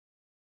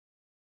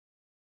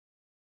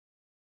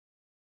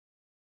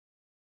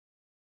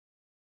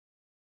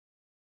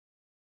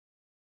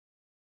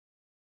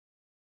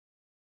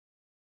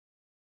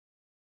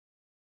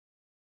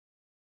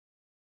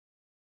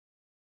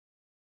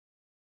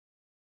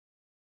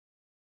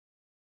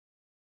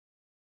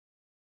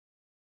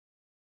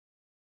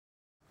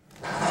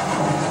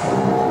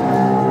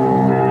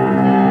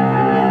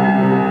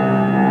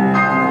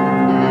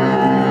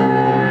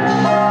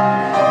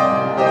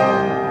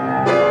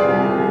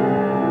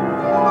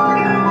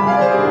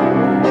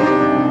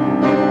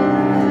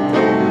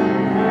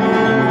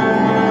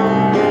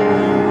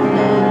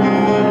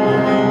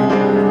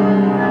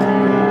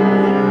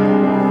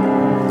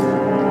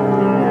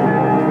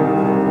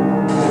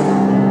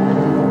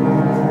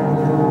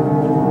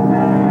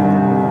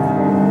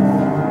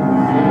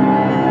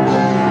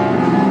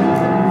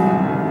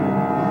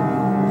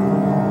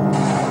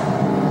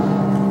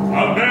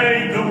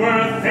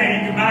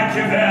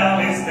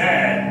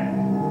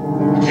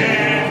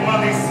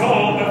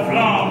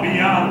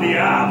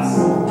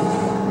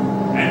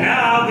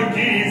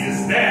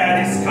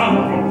dad is come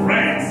from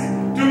France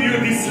to view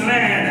this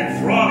land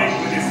and frolic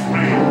with his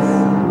friends.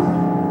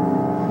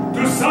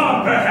 To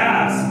some,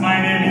 perhaps,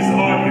 my name is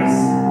odious,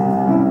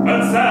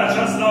 but such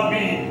as love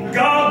me,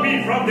 guard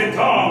me from the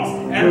tongues,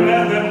 and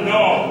let them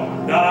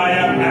know that I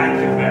am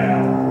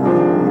Machiavel.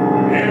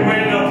 And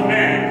when not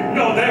men,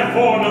 no,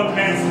 therefore not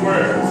men's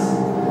words,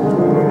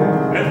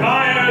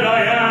 admired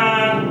I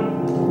am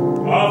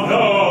of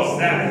those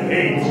that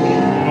hate me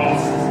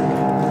most.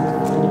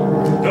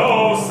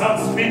 Though some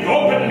speak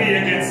openly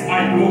against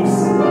my books,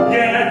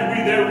 yet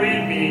will they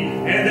read me,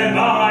 and then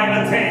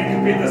I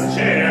attain Jupiter's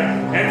chair,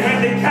 and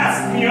when they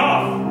cast me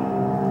off,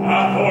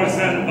 are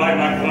poisoned by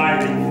my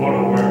gliding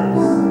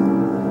followers.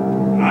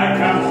 I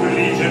come to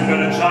religion but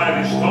a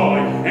childish toy,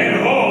 and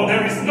oh,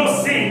 there is no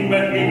sin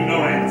but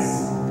ignorance.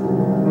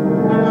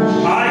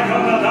 I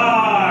come not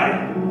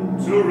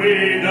I to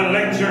read a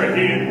lecture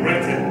he had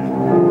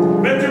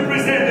written, but to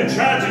present the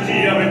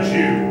tragedy of a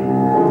Jew,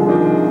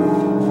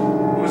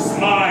 who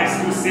smiles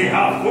to see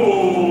how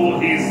full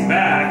his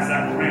bags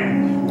are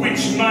crammed,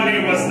 which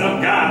money was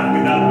not got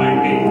without my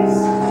means.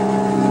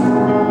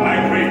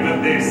 I crave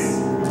but this,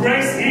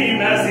 grace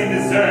him as he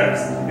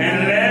deserves,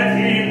 and let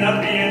him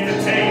not be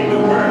entertained the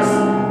worse,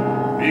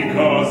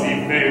 because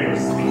he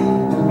favors me.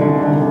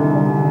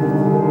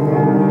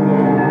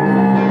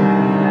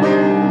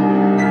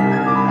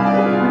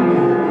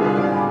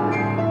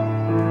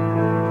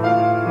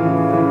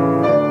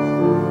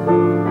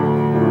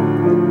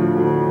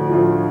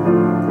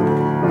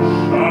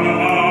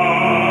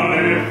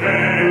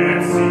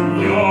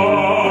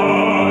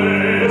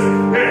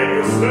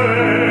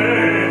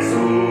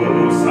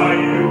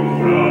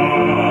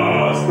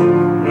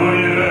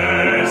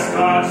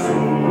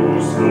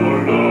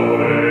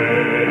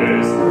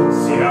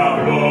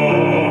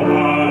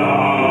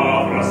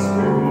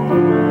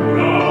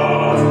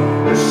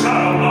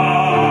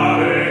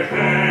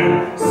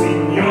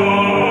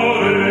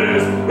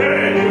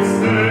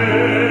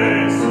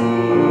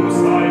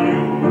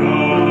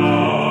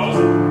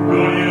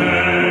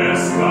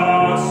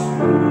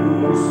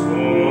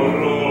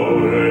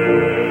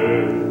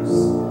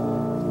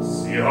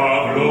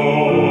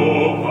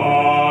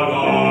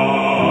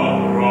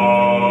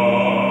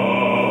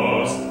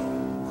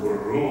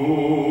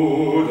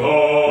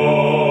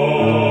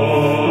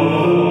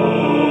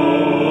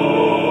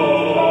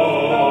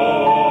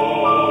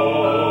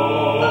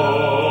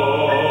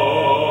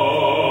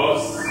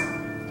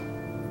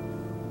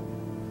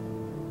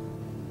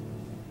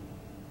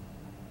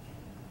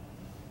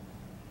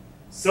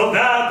 So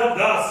that of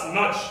thus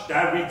much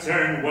that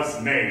return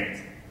was made.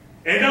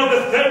 And of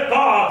the third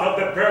part of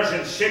the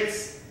Persian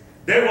ships,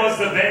 there was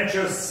the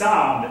venture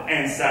sound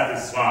and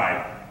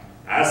satisfied.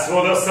 As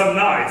for the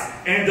Samnites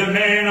and the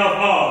men of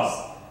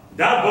Oz,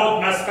 that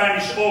bought my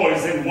Spanish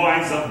oils and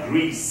wines of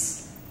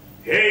Greece,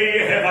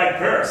 hey, have I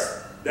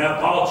pursed their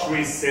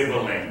paltry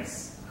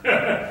sibilings.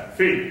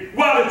 Fee,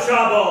 what a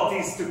trouble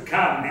it is to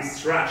come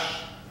this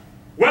trash.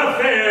 Well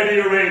fare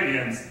the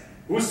Arabians,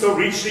 who so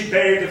richly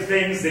pay the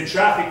things they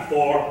traffic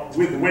for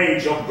with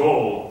wage of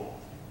gold,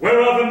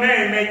 whereof a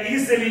man may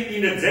easily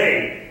in a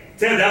day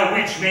tell that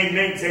which may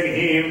maintain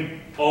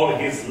him all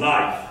his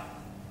life.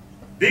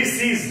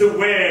 This is the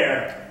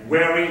ware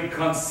wherein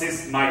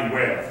consists my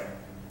wealth.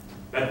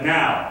 But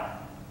now,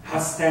 how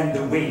stand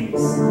the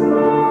winds?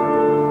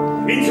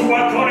 Into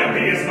what corner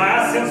peers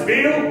my ascents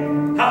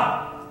bill?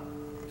 Ha!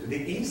 To the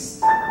east?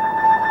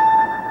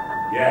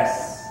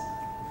 Yes.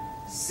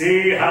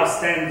 See how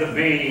stand the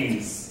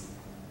veins,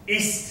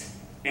 east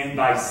and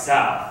by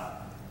south.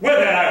 Well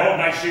then, I hope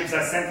my ships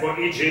are sent for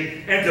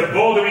Egypt, and the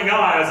bouldering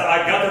isles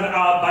are gotten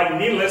out by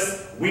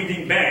Nilus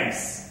winding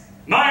banks.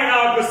 Mine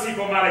argosy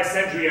from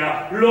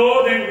Alexandria,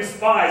 loaded with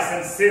spice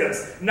and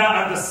silks,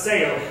 now under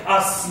sail,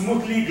 are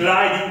smoothly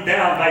gliding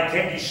down by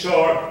Candy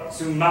shore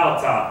to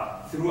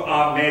Malta, through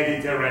our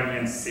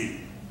Mediterranean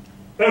Sea.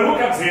 But who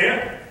comes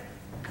here?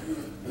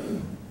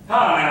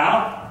 How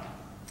now?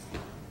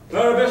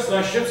 Barabas,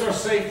 thy ships are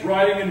safe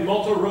riding in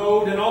Malta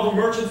road, and all the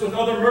merchants with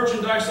other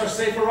merchandise are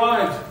safe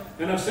arrived,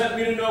 and have sent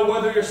me to know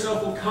whether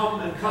yourself will come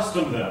and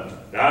custom them.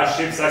 Our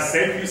ships are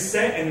safe, you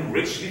say, and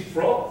richly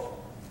fraught?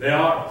 They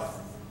are.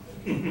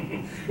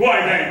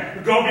 Why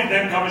then, go bid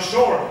them come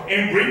ashore,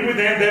 and bring with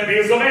them their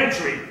bills of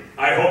entry.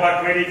 I hope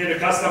our credit in the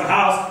custom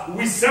house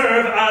we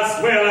serve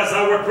as well as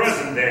our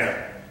present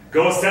there.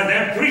 Go send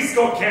them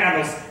 30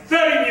 camels,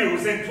 30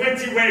 mules, and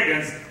 20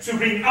 wagons to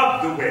bring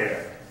up the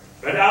ware.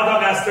 But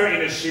other master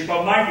in a ship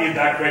of mine, is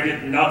that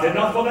credit not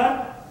enough for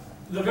that?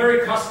 The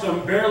very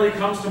custom barely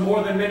comes to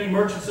more than many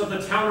merchants of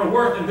the town are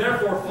worth, and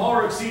therefore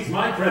far exceeds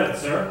my credit,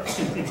 sir.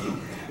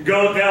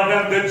 Go tell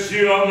them the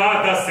Jew of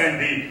MALTA sent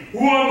thee.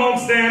 Who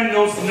amongst them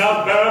knows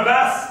not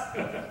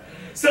Barabas?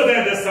 So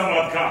then the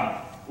somewhat come.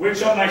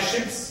 Which of my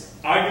ships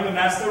are you the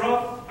master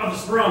of? Of the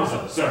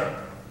Speranza,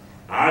 sir.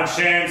 A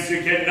chance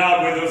you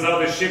cannot with those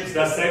other ships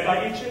that sailed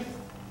by Egypt?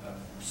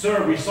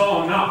 Sir, we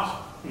saw him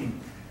not.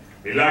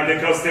 Belike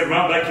the coast they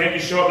run by Candy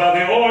shore about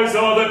the oars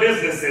or the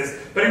businesses,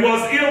 but it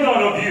was ill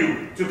done of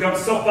you to come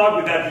so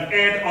far without the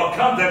aid or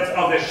conduct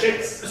of the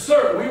ships.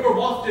 Sir, we were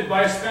wafted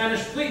by a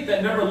Spanish fleet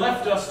that never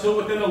left us till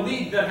within a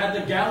league that had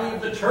the galley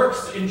of the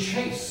Turks in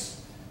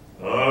chase.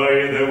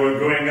 Aye, they were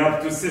going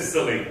up to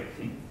Sicily.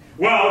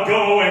 Well,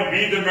 go and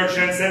beat the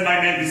merchants and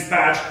my men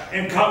dispatch,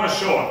 and come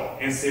ashore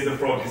and see the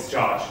frog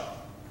discharged.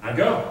 I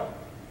go.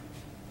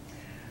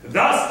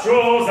 Thus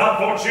draws our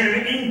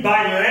fortune in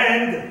by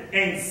land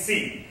and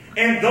sea,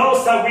 and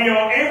thus are we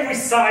on every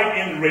side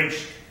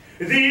enriched.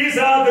 These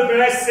are the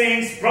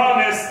blessings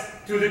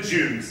promised to the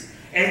Jews,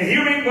 and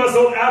herein was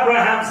all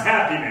Abraham's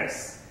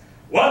happiness.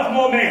 What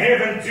more may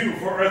heaven do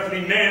for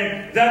earthly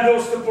men than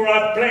those to pour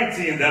out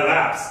plenty in their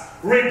laps,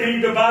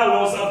 reaping the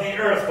bowels of the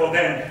earth for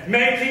them,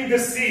 making the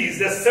seas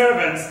their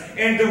servants,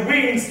 and the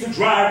winds to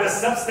drive the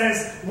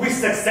substance with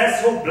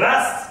successful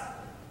blasts?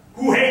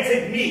 Who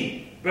hated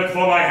me, but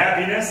for my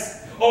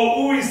happiness? Or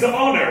who is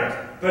honored,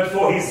 but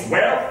for his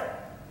wealth?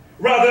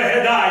 Rather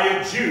had I,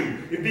 a Jew,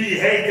 be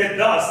hated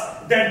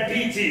thus, than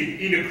pitied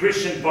in a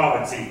Christian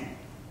poverty.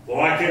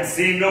 For I can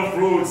see no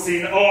fruits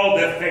in all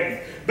their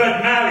faith,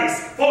 but malice,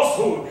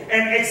 falsehood,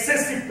 and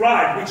excessive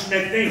pride, which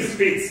make things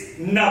fit,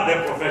 not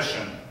their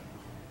profession.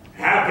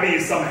 Happily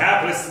some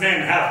hapless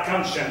man hath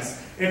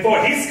conscience, and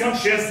for his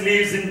conscience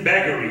lives in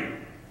beggary.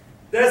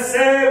 They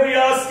say we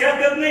are a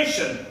scattered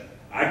nation.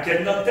 I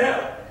cannot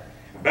tell.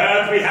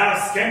 But we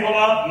have scambled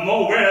up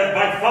more wealth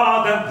by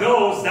far than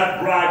those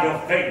that brag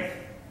of faith.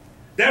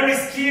 There is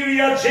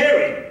Kyria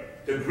Jerry,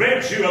 the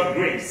great Jew of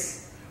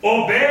Greece,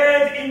 Obed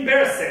in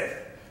Berseth,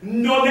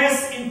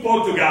 Nones in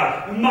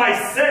Portugal,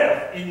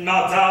 myself in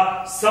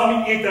Malta,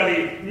 some in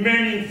Italy,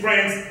 many in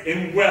France,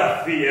 and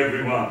wealthy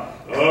everyone.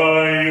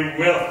 Oh,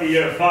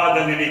 wealthier far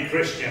than any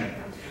Christian.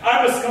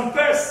 I must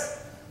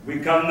confess, we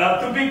come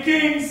not to be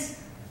kings.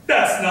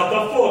 That's not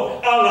the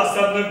fault. Allah's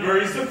number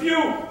is the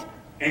few.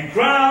 And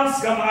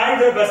crowns come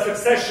either by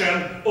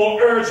succession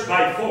or urged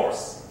by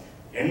force.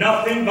 And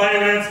nothing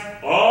violent,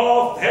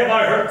 oft have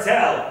I heard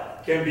tell,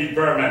 can be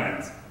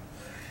permanent.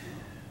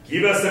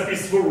 Give us a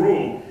peaceful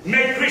rule.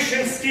 Make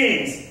Christians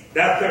kings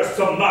that thirst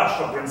so much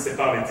for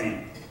principality.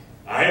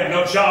 I have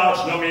no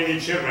charge, no many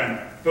children,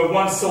 but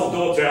one sole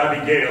daughter,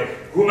 Abigail,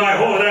 whom I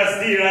hold as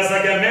dear as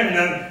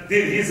Agamemnon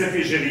did his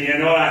Iphigeny,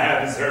 and all I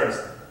have is hers.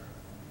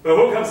 But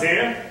who comes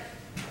here?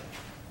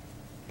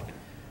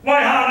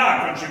 Why, how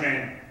now,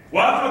 countrymen?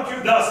 What look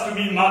you thus to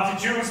me,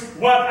 multitudes?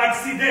 What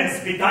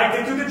accidents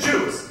betided to the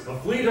Jews? A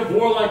fleet of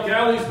warlike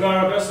galleys,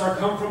 Barabas, are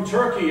come from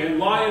Turkey and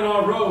lie in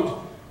our road,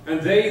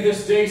 and they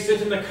this day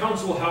sit in the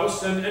council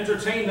house and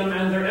entertain them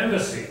and their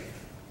embassy.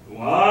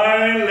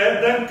 Why,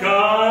 let them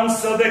come,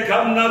 so they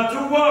come not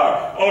to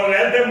war, or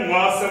let them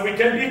war, so we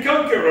can be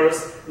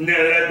conquerors. Nay,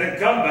 let them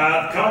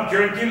combat,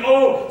 conquer, and kill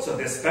all, so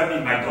they spare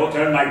me my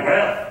daughter and my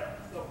wealth.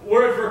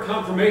 Were it for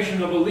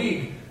confirmation of a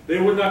league,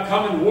 they would not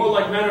come in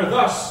warlike manner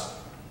thus.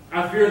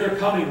 I fear their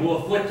coming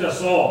will afflict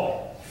us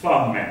all.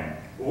 Fun men,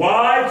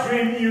 why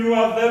dream you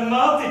of the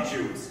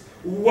multitudes?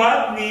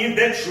 What need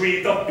they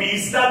treat of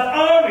peace that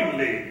are in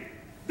league?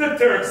 The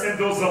Turks and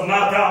those of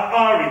Malta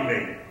are in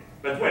league.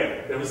 But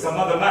wait, there is some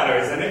other matter,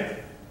 isn't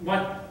it?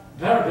 What,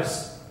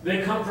 Barabas,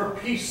 they come for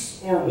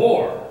peace or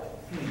war?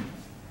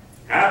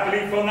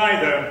 Happily for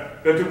neither,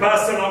 but to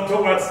pass along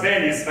towards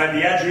Venice by the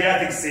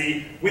Adriatic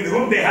Sea, with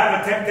whom they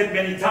have attempted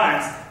many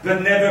times,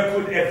 but never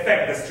could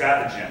effect the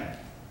stratagem.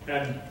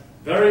 And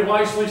very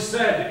wisely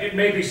said, it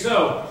may be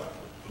so.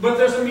 But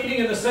there's a meeting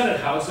in the Senate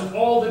House, and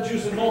all the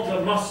Jews in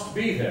Malta must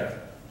be there.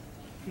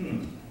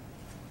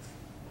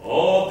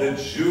 All the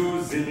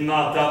Jews in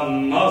Malta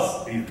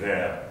must be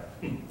there.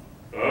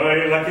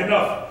 Oh, like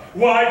enough.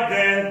 Why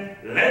then,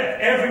 let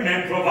every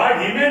man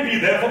provide him and be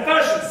there for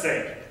fashion's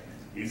sake.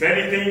 If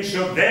anything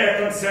should there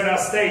concern our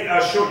state,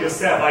 assure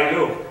yourself I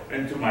look,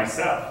 and to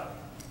myself.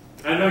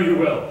 I know you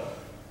will.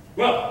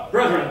 Well,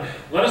 brethren,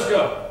 let us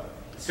go.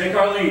 Let's take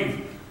our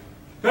leave.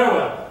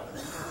 Farewell,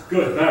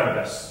 good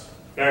Barabas.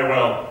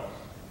 Farewell.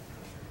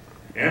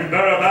 And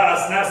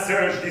Barabas, now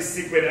search this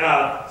secret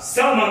out.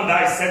 Summon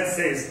thy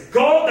senses,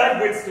 call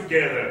thy wits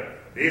together.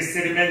 These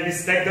city men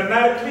mistake the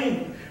matter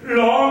clean.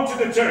 Long to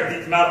the Turk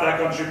did Malta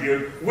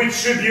contribute,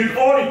 which tribute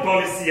all in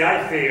policy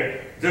I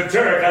fear. The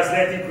Turk has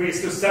let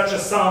increase to such a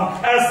sum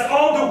as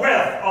all the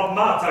wealth of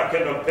Malta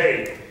cannot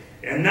pay.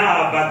 And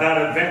now by that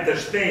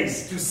advantage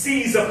thinks to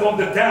seize upon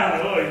the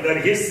town that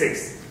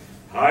hisses.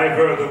 I've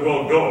heard the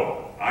world go.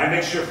 I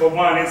make sure for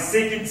one and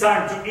seek in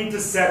time to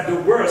intercept the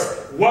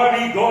worst,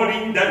 worry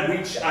guarding that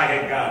which I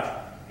had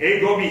got.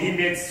 Ego mihi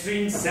et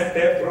sum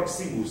semper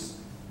proximus.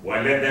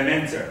 Why let them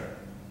enter?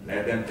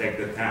 Let them take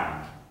the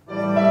town.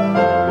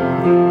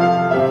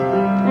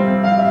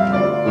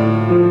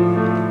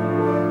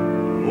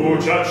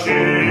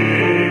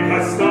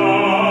 Muchachica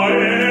sta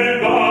il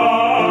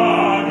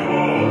bagno,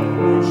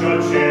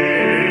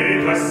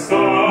 muchachica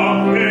sta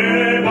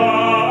il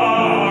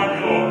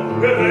bagno,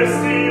 per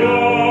vestire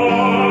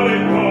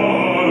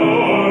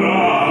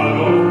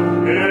colorado,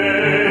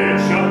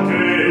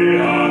 echate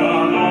alla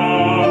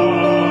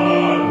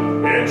mar,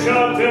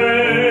 echate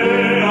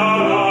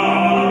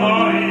alla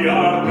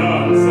Maria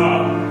danza,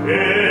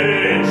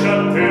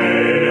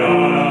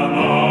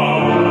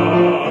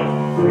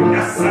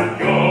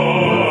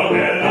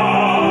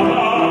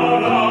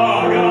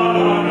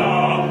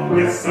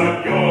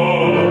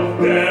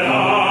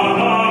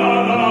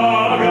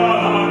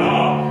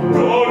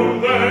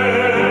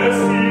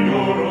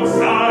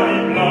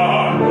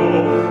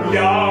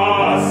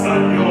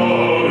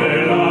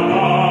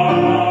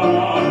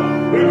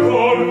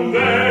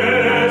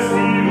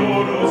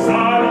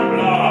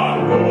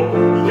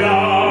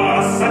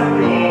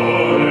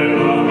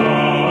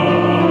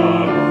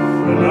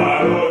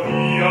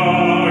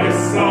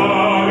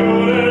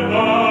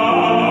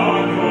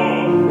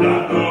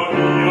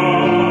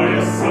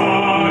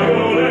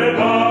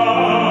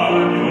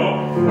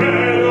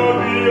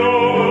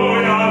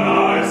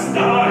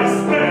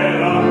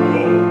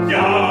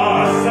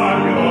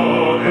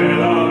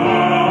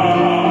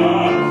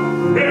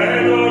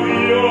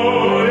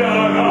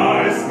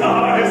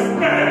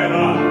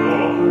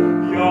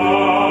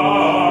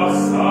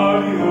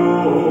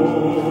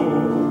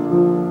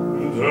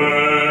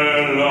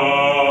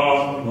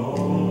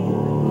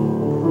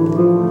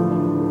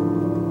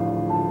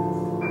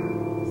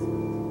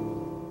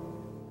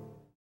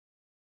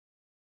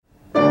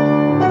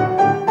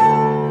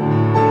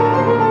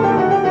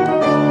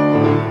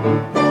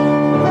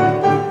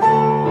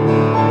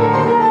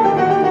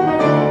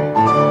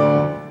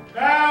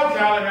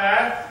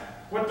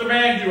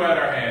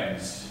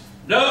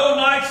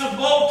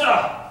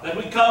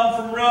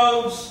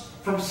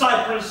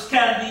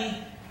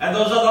 and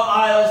those other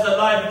isles that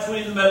lie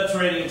between the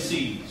Mediterranean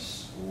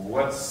seas.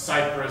 What's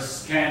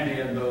Cyprus,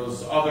 Candy, and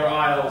those other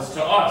isles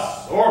to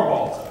us, or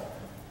Malta?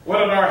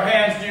 What in our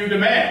hands do you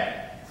demand?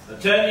 The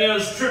 10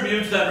 years'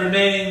 tribute that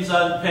remains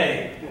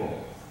unpaid.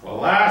 Oh,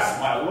 alas,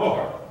 my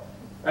lord,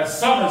 that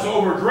sum is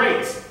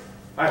overgreat.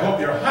 I hope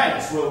your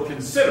highness will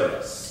consider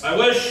us. I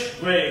wish,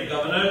 grave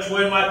governor,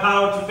 to in my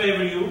power to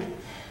favor you,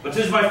 but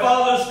 'tis my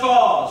father's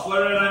cause,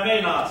 wherein I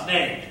may not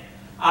name.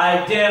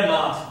 I dare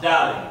not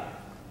dally.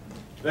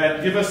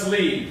 Then give us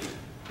leave,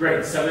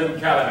 great Selim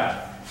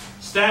Kalimat.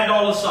 Stand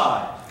all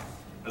aside,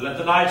 and let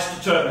the knights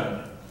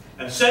determine,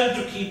 and send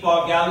to keep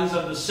our galleys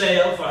under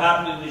sail, for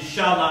haply we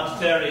shall not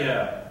tarry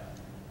here.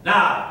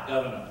 Now,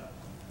 governor,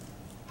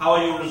 how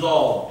are you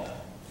resolved?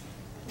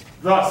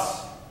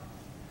 Thus,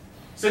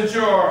 since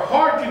your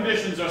hard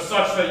conditions are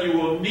such that you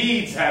will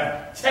needs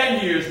have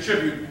 10 years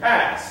tribute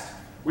passed,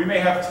 we may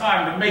have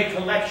time to make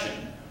collection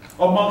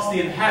amongst the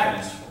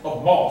inhabitants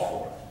of Malta.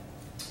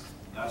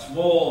 That's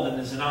more than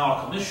is in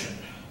our commission.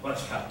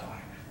 What's Captain?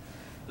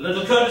 A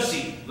little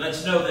courtesy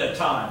lets know their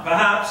time.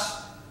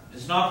 Perhaps it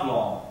is not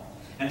long,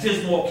 and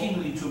 'tis more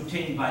keenly to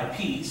obtain by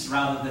peace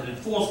rather than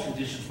enforce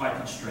conditions by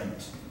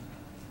constraint.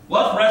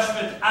 What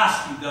respite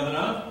ask you,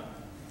 governor?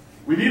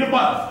 We need a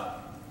month.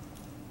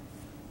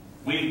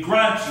 We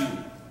grant you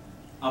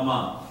a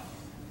month,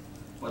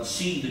 but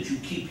see that you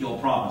keep your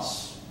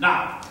promise.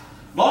 Now,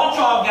 launch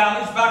our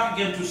galleys back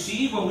again to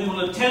sea, where we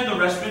will attend the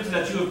respite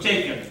that you have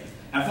taken,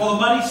 and for the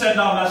money send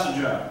our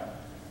messenger.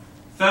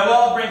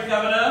 Farewell, great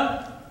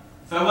governor.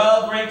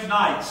 Farewell, great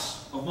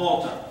knights of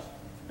Malta.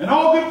 And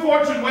all good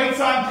fortune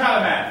waits on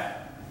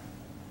Kalimat.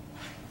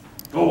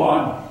 Go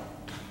on.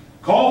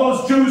 Call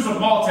those Jews of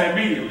Malta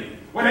immediately.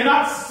 Were they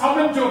not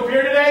summoned to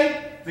appear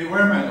today? They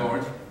were, my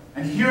lord,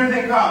 and here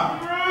they come.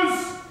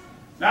 Jews!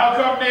 Now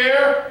come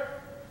near.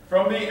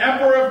 From the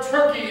Emperor of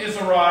Turkey is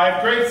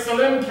arrived, great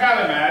Selim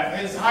Kalimat,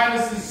 his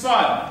highness's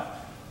son,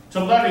 to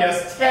levy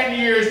us 10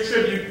 years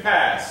tribute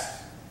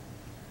past.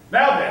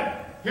 Now then,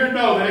 here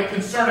know that it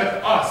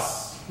concerneth us.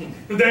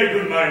 They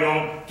do my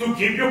lord. To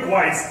keep you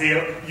quite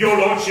still, your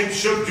lordship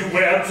should do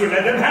well to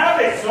let them have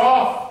it.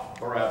 Soft,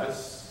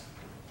 Barabas.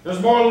 There's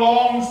more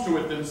longs to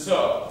it than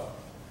so.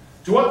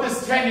 To what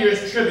this 10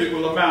 years tribute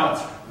will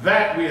amount,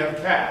 that we have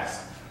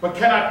cast, but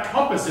cannot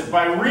compass it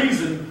by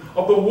reason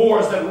of the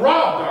wars that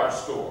robbed our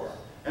store,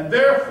 and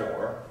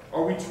therefore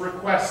are we to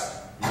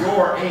request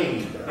your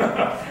aid.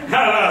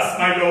 Alas,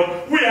 my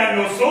lord, we are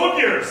no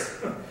soldiers.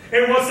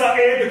 And what's our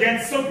aid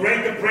against so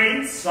great a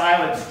prince?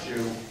 Silence,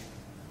 Jew.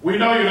 We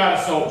know you're not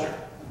a soldier.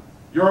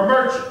 You're a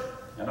merchant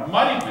and a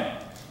money man.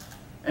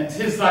 And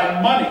 'tis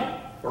thy money,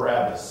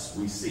 Barabas,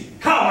 we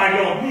seek. How, my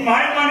lord,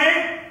 my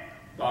money?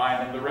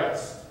 Thine and the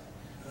rest.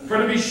 For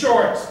to be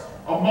short,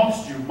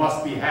 amongst you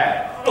must be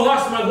had.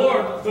 Alas, my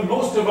lord, the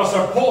most of us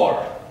are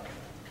poor.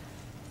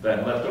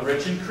 Then let the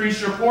rich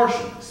increase your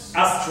portions.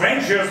 As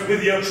strangers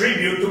with your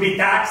tribute to be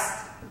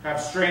taxed?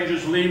 Have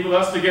strangers leave with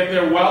us to get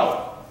their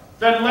wealth?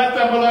 Then let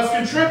them with us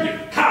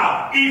contribute.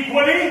 How,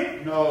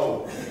 equally?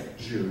 No,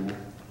 Jew.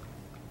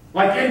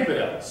 Like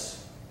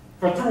infidels.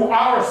 For through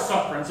our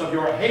sufferance of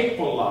your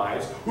hateful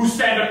lives, who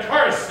stand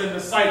accursed in the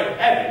sight of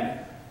heaven,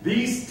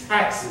 these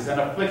taxes and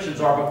afflictions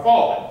are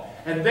befallen,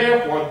 and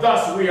therefore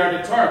thus we are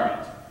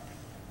determined.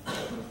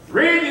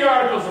 Read the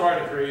articles of our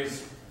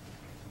decrees.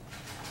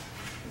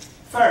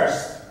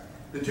 First,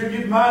 the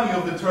tribute money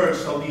of the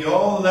Turks shall be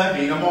all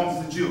levied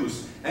amongst the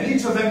Jews, and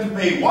each of them to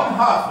pay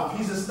 1/2 of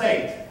his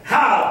estate.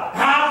 How?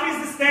 Half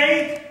is the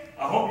state?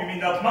 I hope you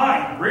mean not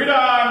mine. Read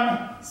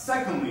on.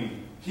 Secondly,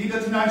 he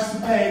that denies to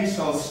pay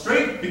shall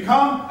straight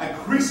become a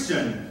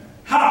Christian.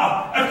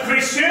 How? A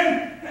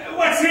Christian?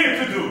 What's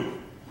here to do?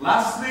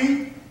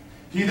 Lastly,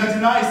 he that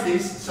denies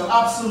this shall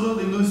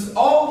absolutely lose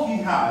all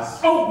he has.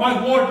 Oh, my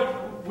lord,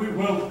 we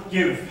will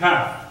give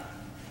half.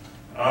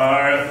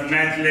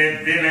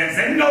 Earth-meddling villains,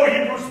 and no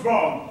Hebrews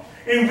wrong.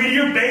 And will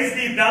you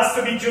basely thus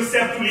submit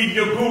yourself to leave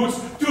your goods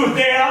to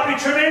their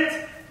arbitrament?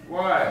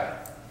 Why,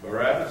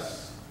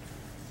 Barabbas,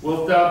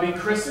 wilt thou be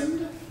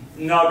christened?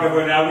 No,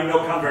 governor, I will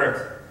no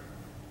convert.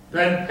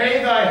 Then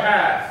pay thy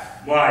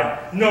half. Why,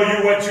 know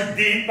you what you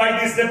did by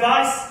this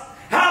device?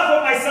 Half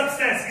of my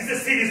substance is the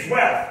city's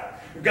wealth.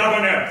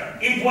 Governor,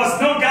 it was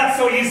not got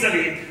so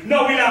easily,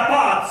 nor will I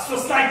part so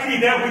slightly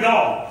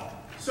therewithal.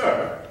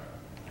 Sir,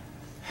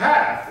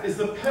 half is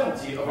the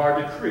penalty of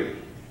our decree.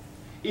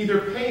 Either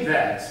pay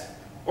that,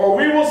 or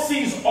we will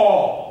seize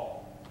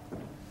all.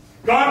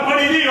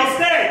 Company Dio,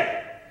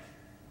 stay!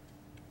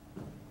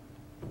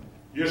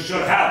 You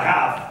should have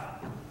half.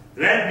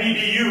 Let me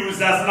be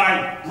used as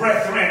my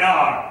brethren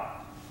are.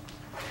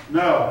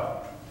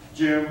 No,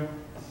 Jew.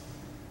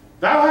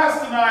 Thou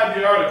hast denied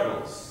the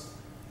articles,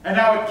 and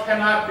now it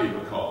cannot be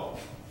recalled.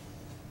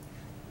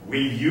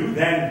 Will you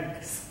then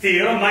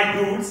steal my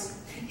goods?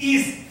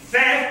 Is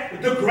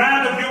theft the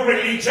ground of your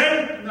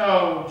religion?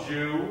 No,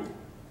 Jew.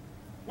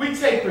 We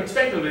take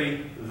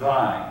particularly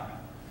thine,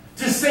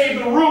 to save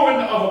the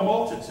ruin of a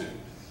multitude.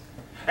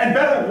 And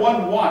better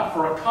one want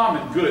for a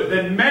common good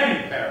than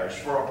many perish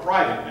for a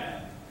private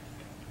man.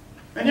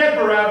 And yet,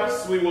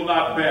 Barabas, we will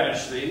not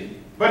banish thee,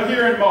 but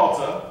here in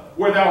Malta,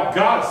 where thou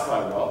gottest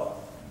thy wealth,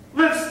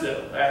 live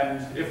still,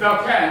 and if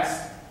thou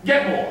canst,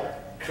 get more.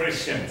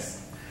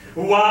 Christians,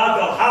 what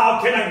or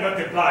how can I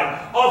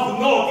multiply? Of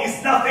naught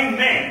is nothing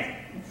made.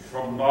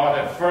 From naught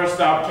at first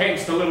thou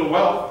camest to little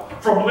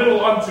wealth, from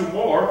little unto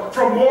more,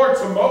 from more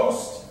to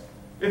most.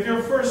 If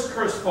your first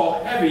curse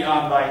fall heavy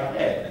on thy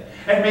head,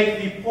 and make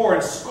thee poor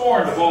and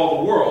scorned of all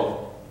the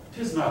world,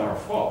 'tis not our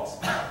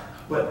fault,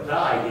 but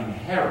thy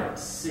inherent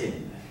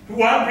sin.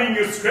 What bring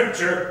you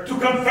scripture to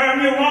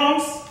confirm your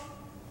wrongs?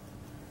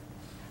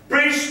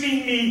 Preach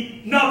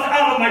me not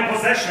out of my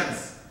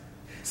possessions.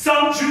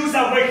 Some Jews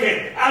are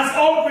wicked, as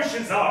all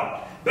Christians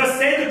are. But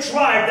say the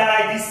tribe that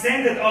I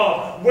descended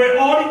of were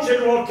all in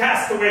general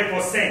cast away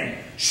for sin.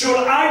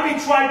 Should I be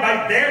tried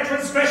by their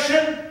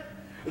transgression?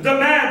 The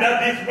man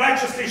that did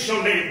righteously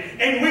shall live,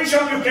 and which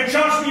of you can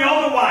charge me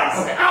otherwise?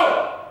 Okay,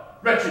 out,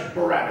 wretched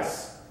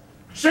Barabas!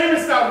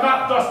 Shamest thou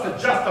not thus to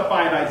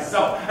justify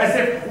thyself, as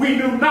if we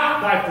knew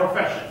not thy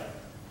profession?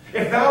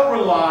 If thou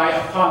rely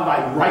upon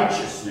thy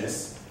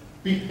righteousness,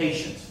 be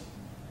patient,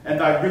 and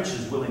thy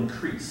riches will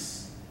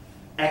increase.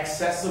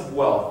 Excess of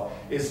wealth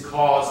is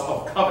cause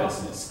of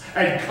covetousness,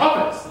 and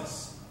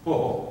covetousness,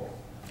 oh,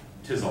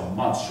 'tis a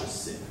monstrous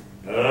sin.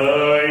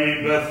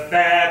 Aye, but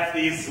theft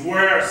is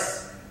worse.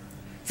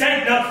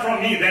 Take not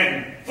from me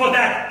then, for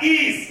that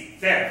is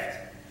theft.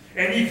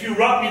 And if you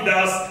rob me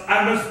thus,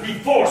 I must be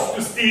forced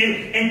to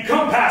steal and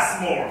compass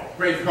more.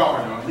 Brave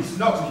governor, listen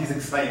not to his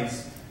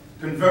exclaims.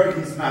 Convert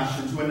his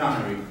mansion to a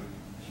nunnery.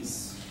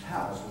 His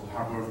house will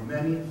harbor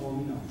many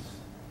holy nuns.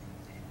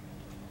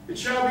 It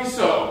shall be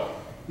so.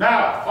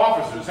 Now,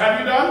 officers, have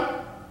you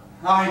done?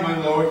 Aye, my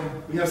lord,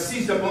 we have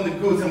seized upon the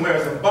goods and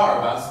wares of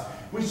Barabas,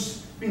 which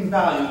in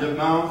value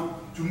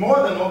amount to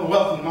more than all the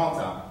wealth in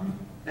Malta.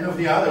 And of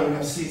the other we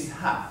have seized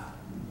half.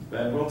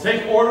 Then we'll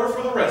take order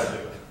for the rest of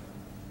it.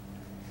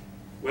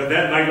 Well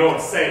then, my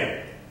lord,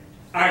 say,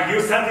 are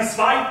you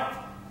satisfied?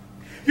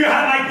 You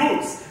have my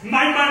goods,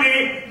 my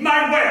money,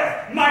 my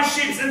wealth, my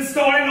ships and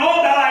store, and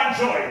all that I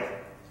enjoyed.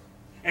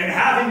 And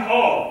having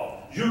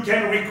all, you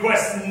can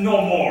request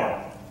no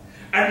more,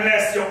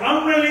 unless your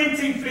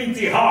unrelenting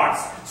flinty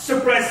hearts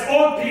suppress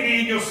all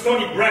pity in your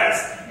stony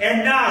breast,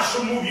 and now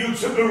shall move you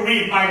to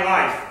bereave my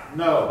life.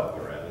 No,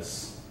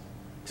 Barabas.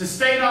 To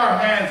stain our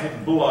hands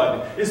with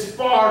blood is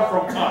far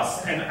from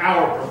us and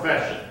our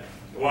profession.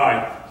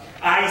 Why,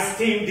 I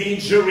esteem the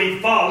injury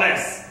far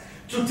less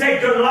to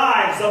take the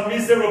lives of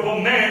miserable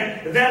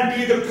men than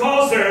be the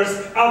causers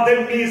of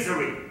the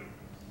misery.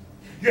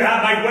 You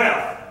have my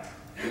wealth,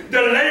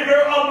 the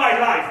labor of my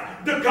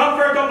life, the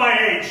comfort of my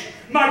age,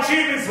 my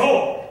children's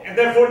hope, and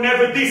therefore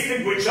never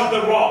distinguish of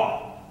the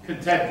wrong.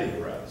 Content thee,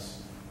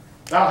 Barabas.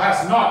 Thou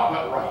hast naught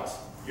but right.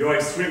 Your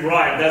extreme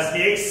right does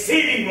me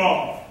exceeding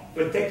wrong,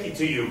 but take it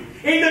to you,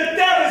 in the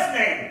devil's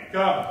name!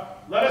 Come,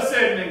 let us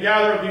in and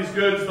gather of these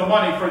goods the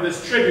money for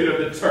this tribute of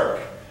the Turk.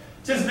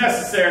 'Tis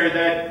necessary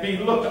that it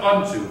be looked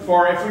unto,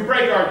 for if we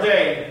break our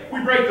day,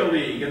 we break the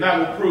league, and that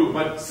will prove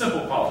but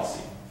simple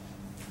policy.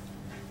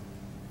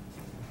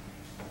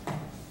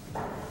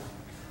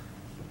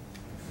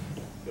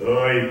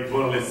 Oi,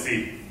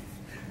 policy.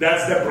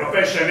 That's the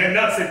profession, and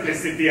not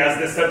simplicity as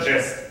they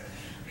suggest.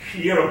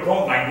 Here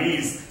upon my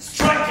knees,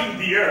 striking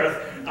the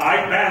earth, I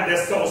ban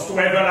their souls to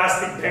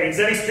everlasting pains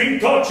and extreme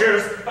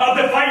tortures of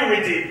the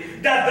fiery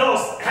deep, that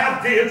those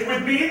have dealt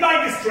with me in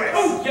my distress.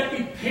 Oh, yet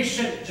be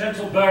patient,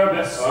 gentle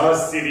Barabas. Oh,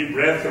 silly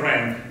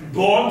brethren,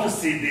 born to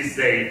see this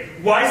day,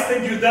 why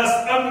stand you thus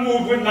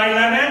unmoved with my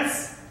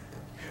laments?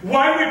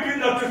 Why weep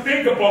you not to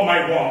think upon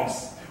my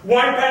wrongs?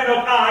 Why bear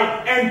not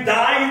I and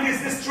die in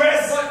this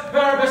distress? But,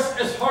 Barabas,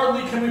 as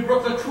hardly can we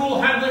brook the cruel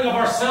handling of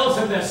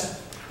ourselves in this.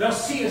 Thou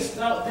seest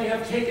that they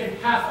have taken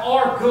half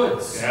our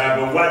goods. Yeah,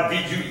 but what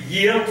did you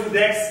yield to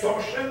the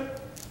extortion?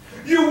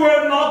 You were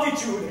a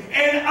multitude,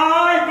 and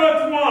I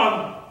but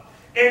one.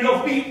 And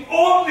of me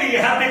only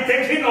have they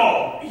taken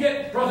all.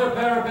 Yet, brother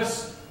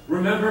Barabas,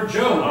 remember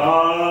Job.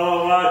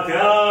 Oh, what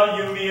tell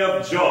you me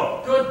of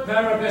Job? Good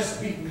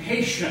Barabas, be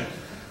patient.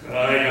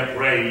 I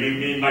pray, leave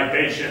me in my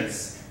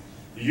patience.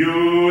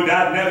 You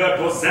that never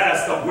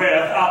possessed of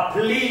wealth are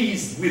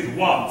pleased with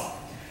want.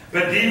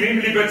 But give him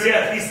liberty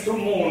at least to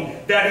mourn,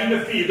 that in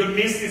the field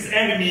amidst his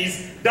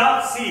enemies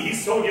doth see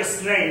his soldier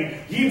slain,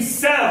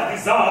 himself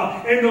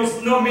disarmed, and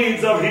knows no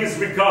means of his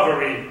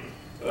recovery.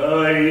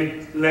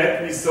 Aye,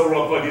 let me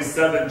sorrow for this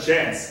sudden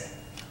chance.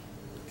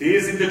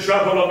 'Tis in the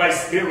trouble of my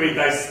spirit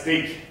I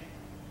speak.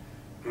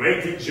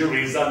 Great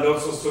injuries are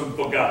not so soon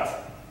forgot.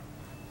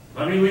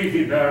 Let me leave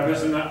thee,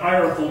 Barabas, in that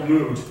ireful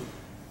mood.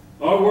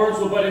 Our words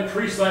will but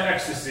increase thy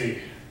ecstasy.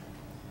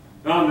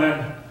 On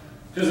then,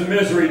 'tis a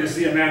misery to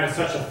see a man in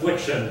such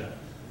affliction.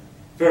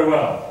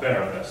 Farewell,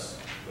 Barabas.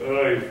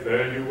 Aye,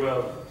 fare you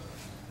well.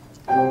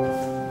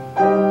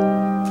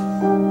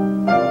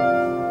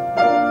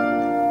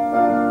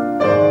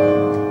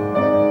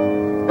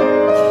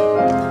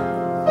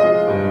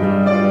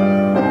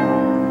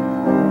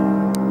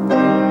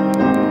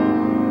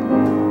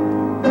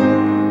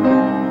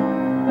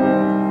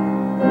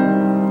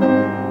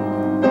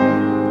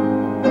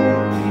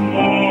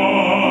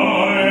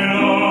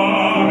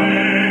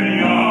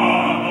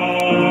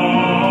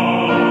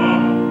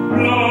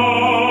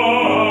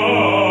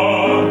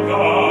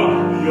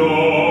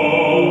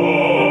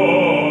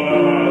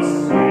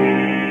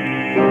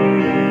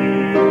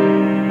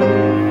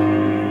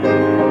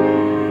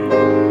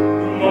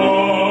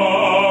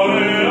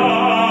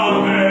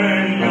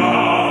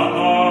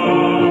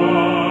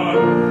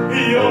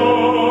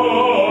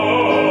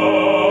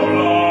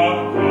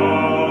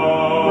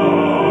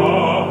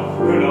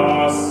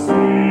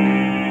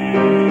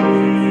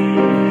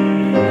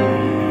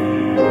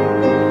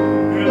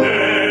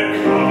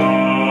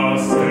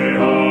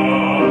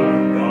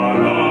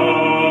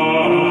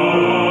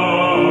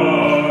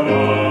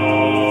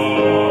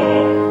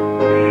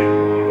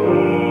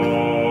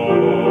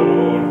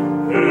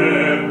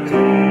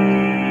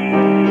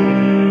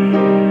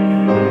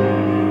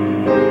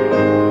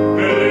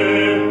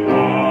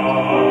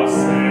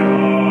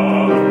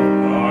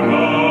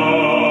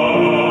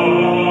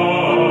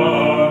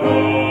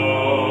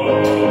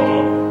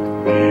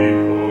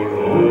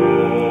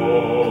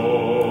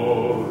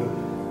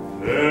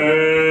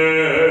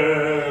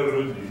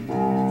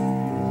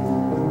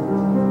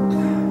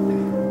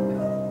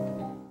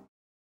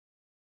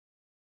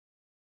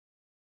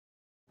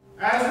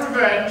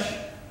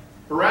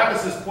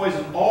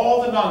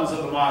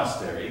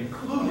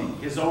 including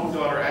his own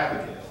daughter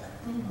Abigail,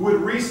 who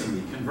had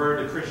recently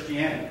converted to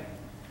Christianity.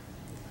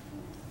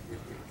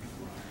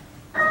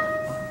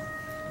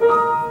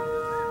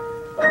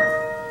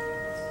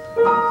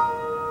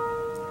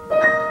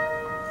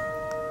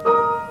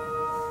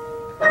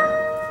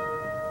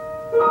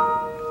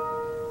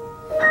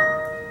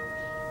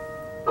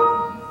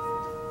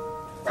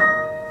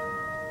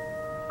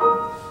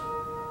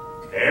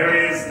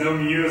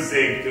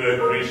 Music to the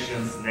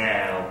Christians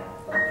now.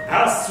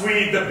 How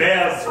sweet the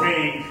bells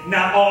ring,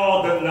 now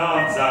all the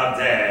nuns are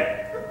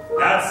dead.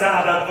 That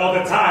sounded all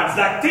the times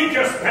like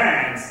tinker's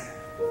pans.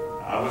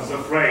 I was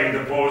afraid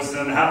the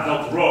poison had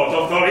not wrought,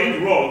 or thought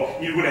it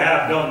wrought, it would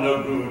have done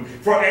no good.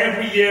 For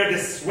every year they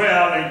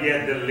swell and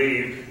yet they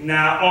live.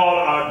 Now all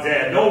are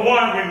dead, no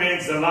one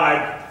remains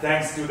alive,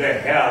 thanks to the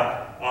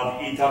help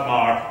of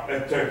Itamar,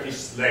 a Turkish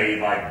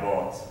slave I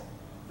bought.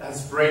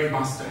 That's brave,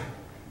 master.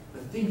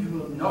 The thing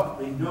will not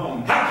be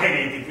known. How can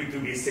it if it to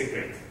be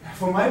secret?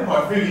 For my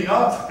part, really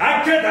not.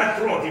 I'd cut that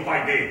throat if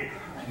I did.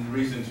 And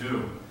reason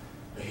too.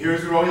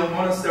 Here's the royal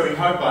monastery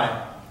hard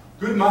by.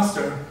 Good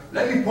master,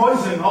 let me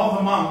poison all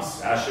the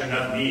monks. I shall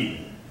not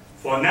need.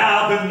 For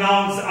now the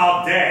nuns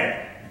are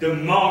dead. The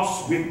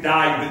monks will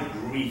die with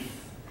grief.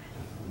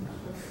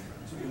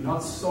 Do you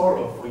not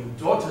sorrow for your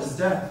daughter's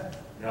death?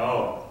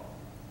 No.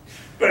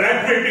 But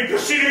I pray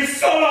because she lives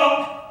so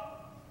long.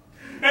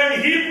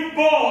 And he was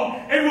born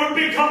and would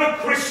become a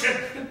Christian.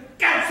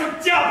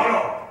 Cazzo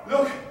diavolo!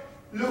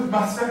 Look,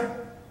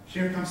 master.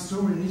 Here comes two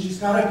religious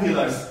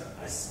caterpillars.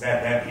 I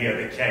smell them here,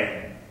 they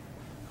came.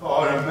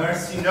 God of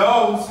mercy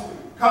knows.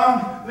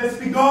 Come, let's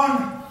be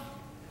gone.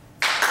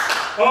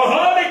 Oh,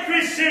 holy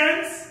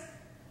Christians!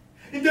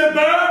 The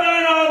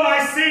burden of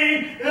my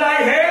sin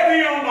lie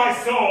heavy on my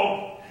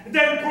soul.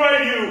 Then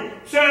pray you,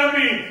 tell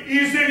me,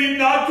 isn't it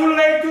not too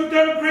late to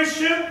turn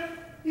Christian?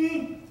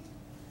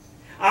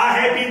 I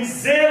have been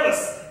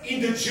zealous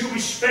in the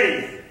Jewish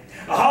faith,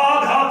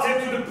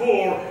 hard-hearted to the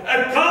poor,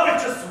 a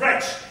covetous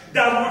wretch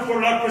that would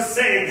for a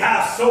crusade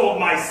have sold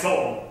my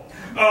soul.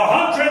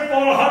 100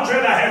 for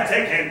 100 I have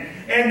taken,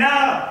 and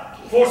now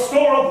for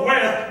store of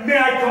wealth may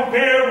I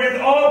compare with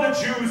all the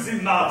Jews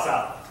in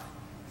Malta.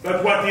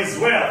 But what is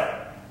wealth?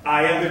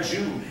 I am a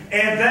Jew,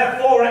 and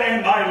therefore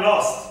am I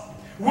lost.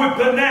 Would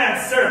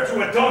penance serve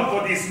to atone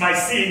for this my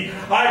sin,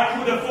 I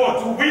could afford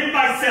to whip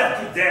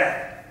myself to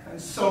death.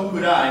 And so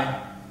could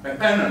I. My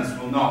penance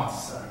will not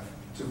serve.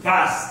 To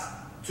fast,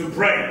 to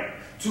pray,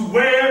 to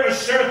wear a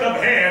shirt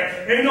of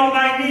hair, and on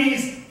my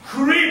knees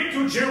creep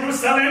to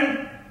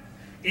Jerusalem?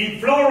 In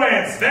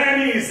Florence,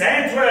 Venice,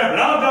 Antwerp,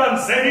 London,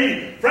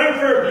 Seville,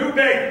 Frankfurt,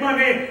 Lubeck,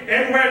 money,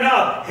 and where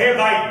not have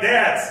I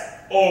debts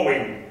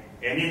owing.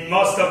 And in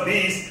most of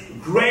these,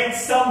 great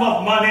sum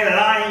of money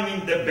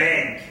lying in the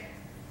bank.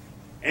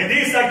 And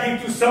this I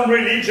give to some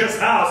religious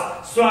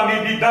house, so I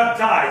may be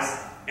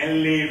baptized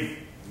and live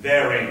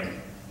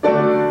therein.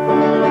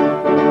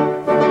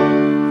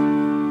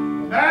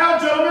 Now,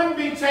 gentlemen,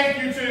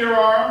 betake you to your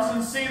arms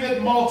and see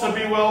that Malta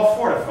be well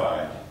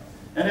fortified.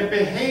 And it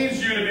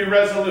behaves you to be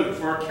resolute,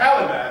 for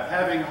Caliban,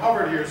 having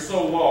hovered here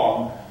so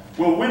long,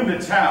 will win the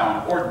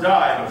town or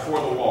die before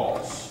the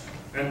walls.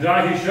 And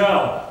die he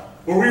shall,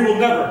 for we will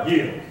never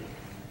yield.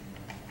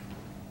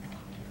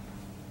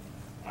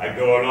 I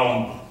go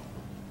along.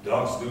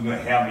 Dogs do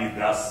not help me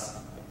thus.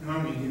 No,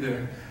 me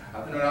neither.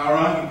 I've been on our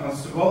army,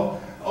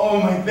 constable.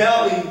 Oh, my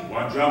belly.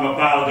 1 drum of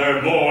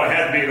powder more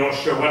had me no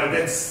sure what a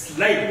dead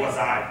slave was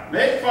I.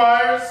 Make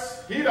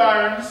fires, heat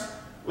irons,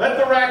 let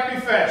the rack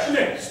be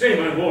fetched. Stay,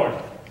 my lord.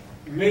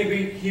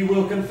 Maybe he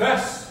will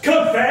confess.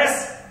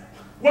 Confess?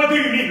 What do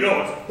you mean,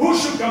 Lord? Who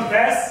should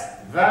confess?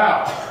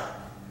 Thou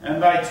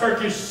and thy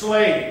Turkish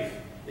slave.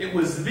 It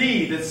was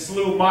thee that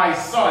slew my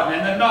son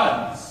and the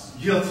nuns.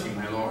 Guilty,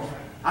 my lord.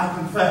 I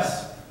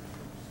confess.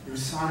 Your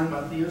son and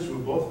Matthias were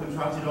both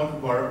contracted on to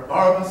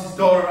Barabas'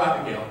 daughter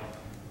Abigail.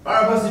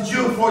 Barabas the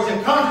Jew forged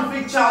a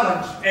counterfeit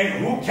challenge.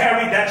 And who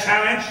carried that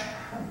challenge?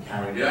 I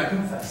carried it, I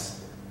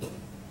confess.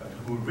 But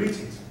who writ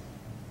it?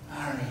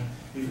 Harry,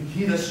 even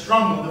he that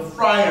strangled the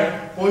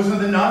friar,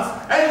 poisoned the nuns,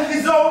 and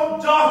his own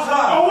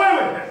daughter! Away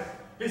with him!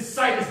 His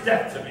sight is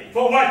death to me.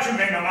 For what you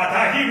mean,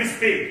 Amata, he will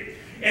speak.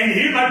 And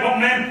he, my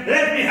bowman,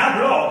 let me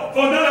have law,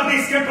 for none of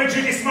these can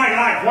prejudice my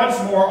life. Once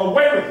more,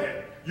 away with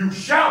him. You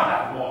shall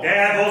have law.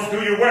 Devils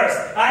do you worse.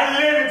 I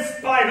live in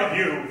spite of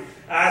you.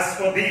 As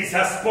for these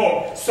has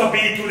spoke, so be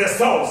it to the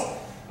souls.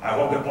 I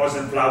hope the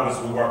poison flowers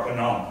will work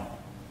anon.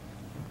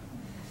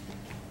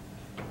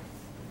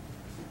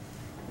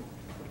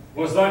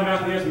 Was thy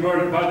Matthias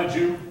murdered by the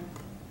Jew?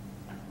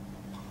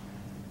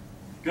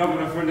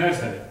 Governor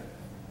Ferneze,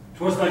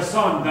 'twas thy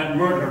son that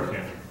murdered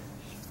him.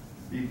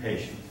 Be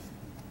patient.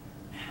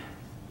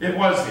 It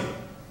was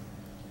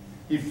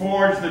he. He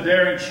forged the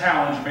daring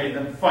challenge, made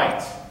them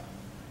fight.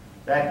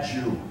 That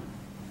Jew,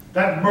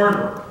 that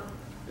murderer,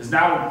 is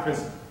now in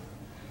prison,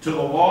 till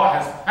the law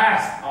has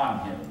passed on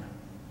him.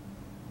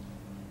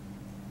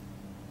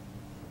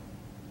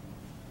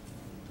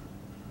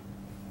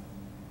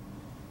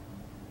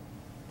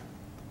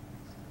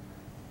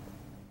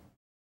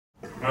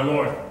 My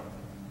lord,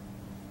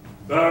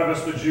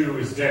 Barabas the Jew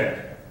is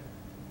dead.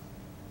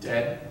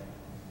 Dead?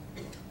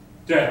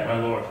 Dead, my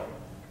lord.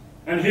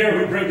 And here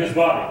we bring his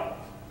body.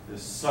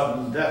 This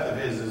sudden death of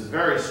his is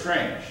very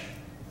strange.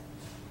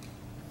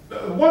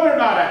 Wonder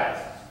not at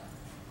it.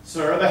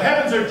 Sir, the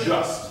heavens are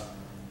just.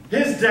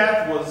 His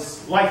death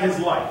was like his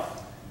life.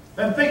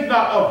 Then think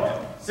not of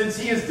him. Since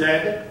he is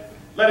dead,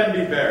 let him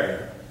be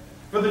buried.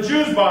 For the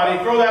Jew's body,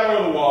 throw that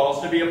over the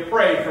walls to be a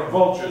prey for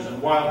vultures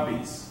and wild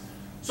beasts.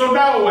 So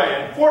now away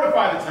and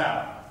fortify the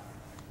town.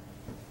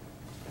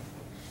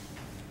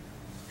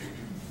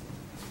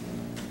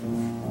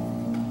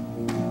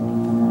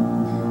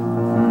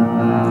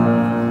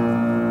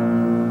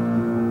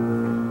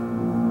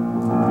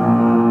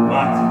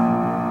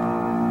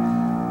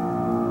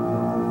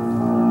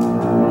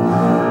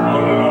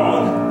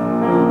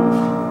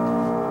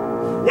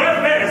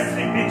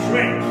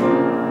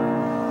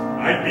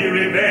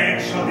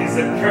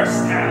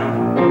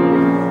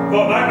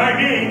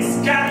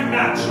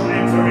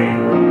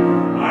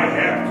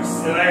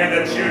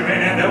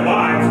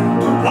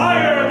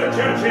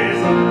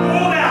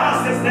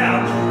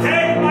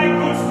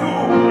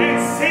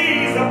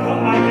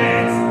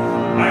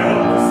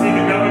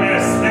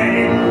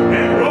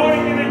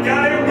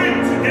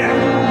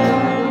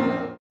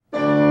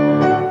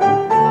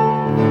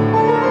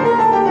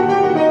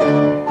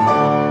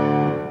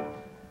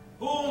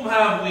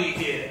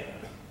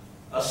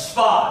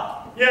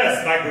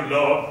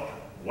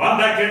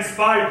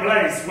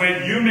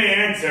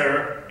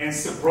 And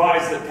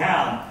surprise the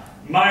town.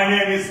 My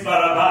name is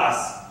Barabas.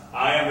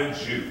 I am a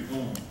Jew.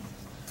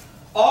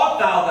 Art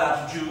thou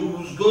that Jew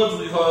whose goods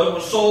we heard were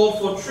sold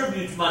for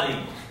tribute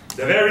money?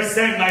 The very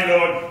same, my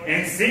lord.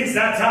 And since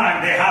that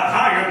time they have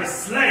hired a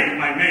slave,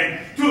 my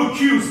men, to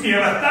accuse me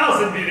of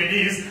 1,000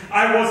 villainies.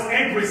 I was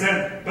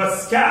imprisoned, but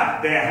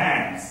scabbed their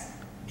hands.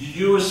 Did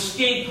you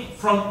escape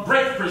from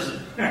break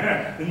prison?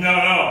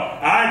 No.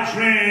 I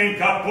drank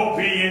a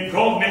poppy and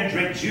cold men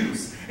drank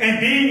juice. And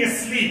being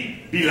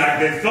asleep, belike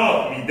they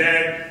thought me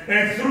dead,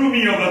 and threw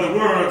me over the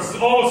words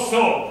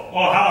also,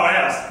 or how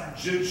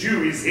else, the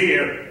Jew is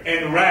here,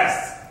 and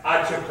rests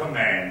at your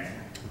command.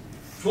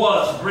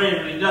 'Twas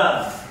bravely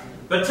done.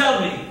 But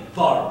tell me,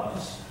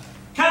 Barabas,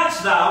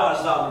 canst thou,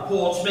 as thou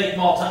reports, make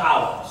Malta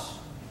ours?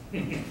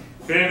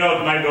 Fear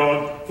not, my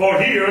lord, for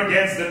here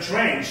against the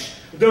trench,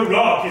 the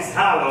rock is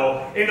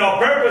hollow, and our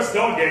purpose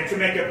dogged to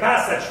make a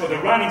passage for the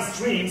running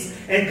streams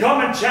and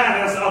common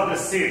channels of the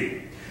city.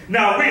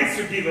 Now whilst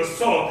you give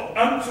assault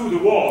unto the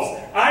walls,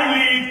 I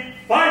lead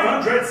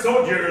 500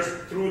 soldiers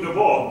through the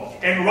wall,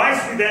 and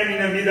rise with them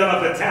in the middle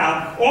of the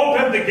town,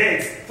 open the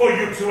gates for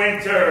you to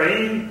enter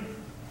in,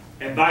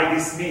 and by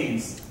this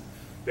means,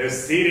 the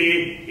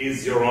city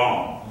is your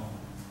own.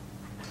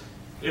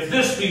 If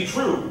this be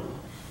true,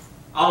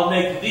 I'll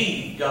make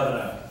thee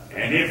governor.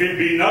 And if it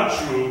be not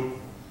true,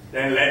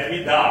 then let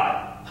me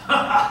die.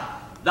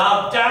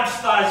 Thou damnest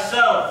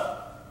thyself.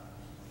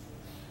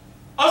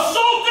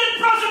 Assault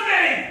in present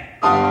name!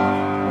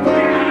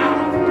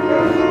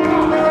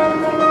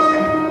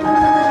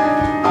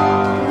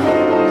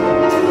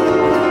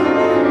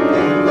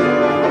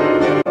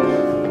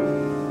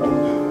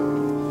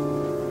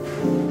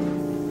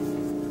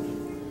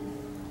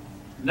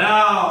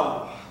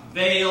 Now,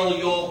 veil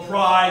your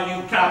pride,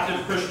 you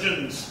captive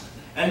Christians,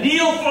 and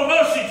kneel for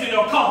mercy to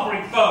your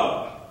conquering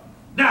foe.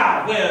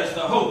 Now, where's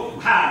the hope you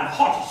had of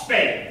haughty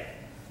Spain?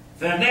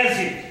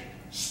 Venezi,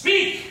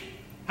 speak!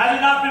 Had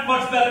it not been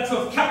much better to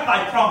have kept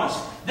thy promise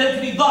than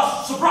to be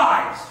thus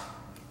surprised?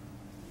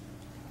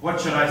 What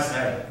should I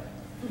say?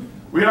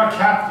 We are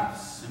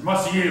captives and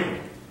must yield.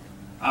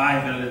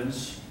 Aye,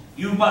 villains,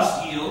 you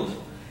must yield,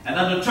 and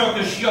under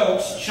Turkish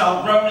yokes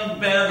shall groaning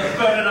bear the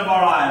burden of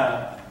our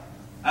ire.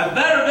 And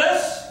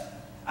Barabas,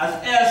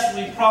 as erst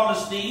we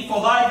promised thee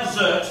for thy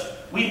desert,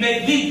 we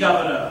make thee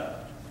governor.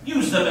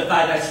 Use them at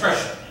thy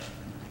discretion.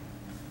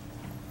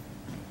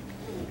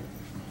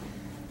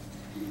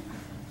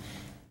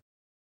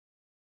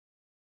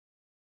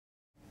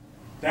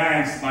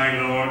 Thanks,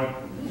 my lord.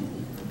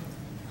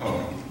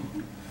 Oh,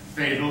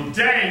 fatal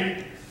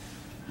day!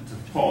 To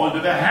fall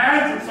into the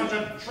hands of such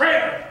a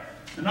traitor,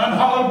 an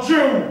unhallowed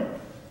Jew!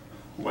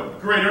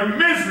 What greater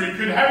misery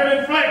could heaven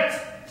inflict?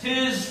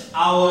 'Tis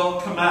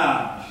our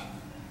command.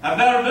 And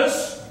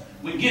Barabas,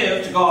 we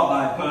give to guard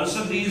thy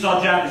person these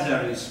our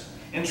Janissaries.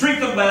 Entreat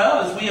them well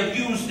as we have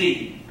used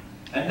thee.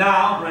 And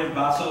now, brave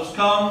Bassos,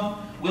 come,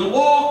 we'll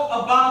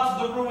walk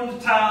about the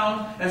ruined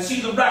town and see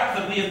the wreck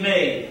that we have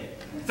made.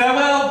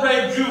 Farewell,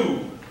 brave Jew,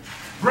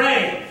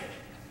 brave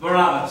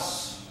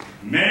Barabas.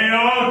 May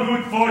all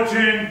good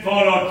fortune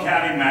follow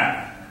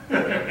Calimap.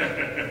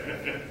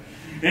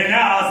 And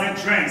now, as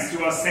entranced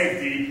to our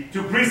safety,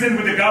 to prison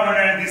with the governor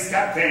and his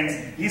captains,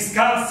 his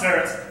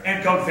consorts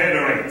and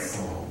confederates.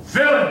 Oh,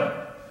 villain!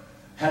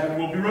 Heaven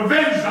will be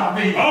revenged on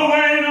thee!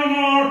 Away no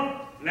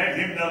more! Let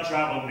him not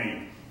trouble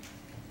me.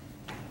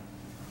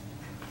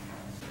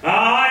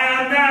 I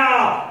am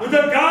now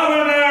the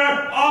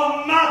governor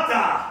of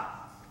Malta.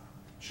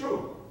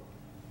 True.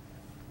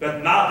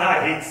 But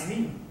Malta hates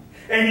me.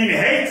 And in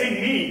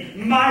hating me,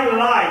 my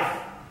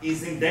life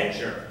is in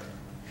danger.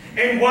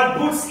 And what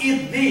boots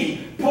it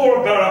thee, poor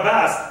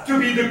Barabas, to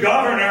be the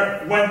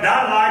governor when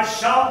that life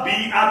shall be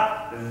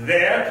at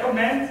their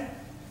command?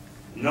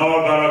 No,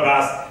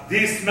 Barabas,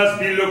 this must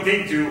be looked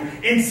into,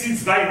 and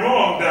since by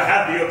wrong thou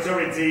have the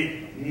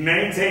authority,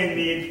 maintain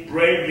it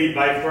bravely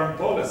by firm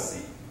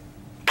policy.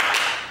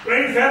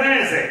 Bring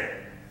Fernese.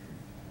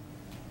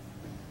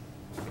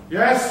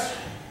 Yes,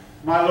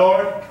 my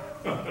lord.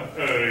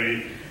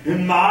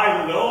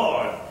 My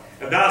lord,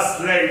 thus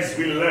slaves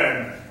will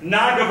learn.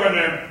 Now,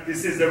 governor,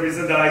 this is the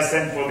reason that I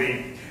sent for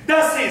thee.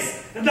 Thus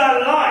is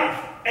that life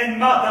and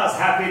Malta's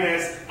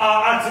happiness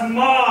are at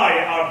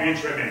my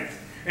arbitrament,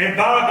 and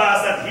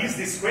Barabas at his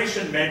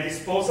discretion may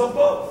dispose of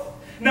both.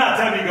 Now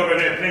tell me,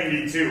 governor,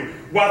 plainly too,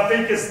 what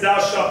thinkest thou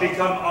shalt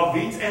become of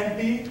it and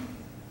thee?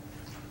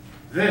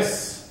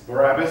 This,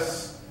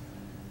 Barabas,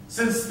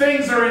 since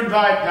things are in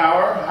thy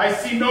power, I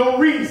see no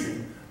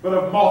reason but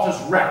of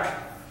Malta's wreck,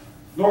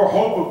 nor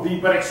hope of thee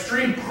but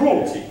extreme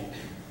cruelty,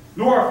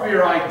 nor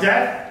fear I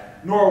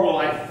death, nor will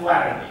I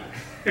flatter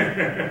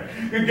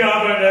thee.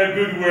 Governor,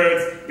 good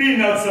words, be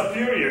not so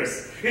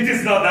furious. It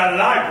is not that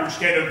life which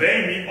can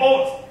avail me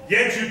aught,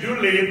 yet you do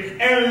live,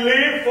 and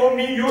live for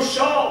me you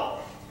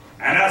shall.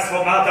 And as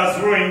for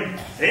Malta's ruin,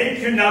 think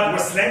you not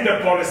with slender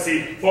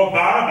policy for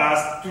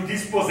Barabas to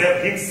dispose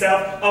of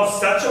himself of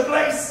such a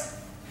place?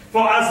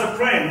 For as a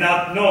friend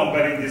not known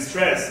but in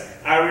distress,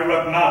 I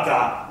rewrote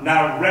Malta,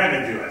 now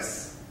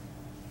remediless.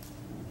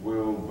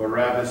 Will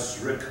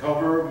Barabas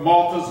recover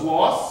Malta's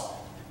loss?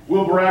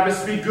 Will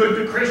Barabas be good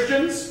to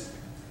Christians?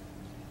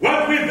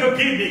 What will thou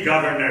give me,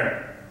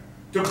 governor,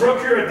 to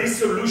procure a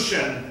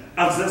dissolution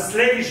of the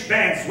slavish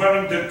bands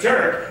wherein the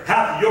Turk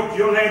hath yoked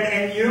your land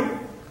and you?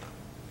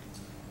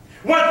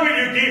 What will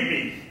you give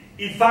me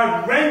if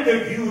I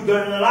render you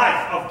the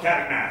life of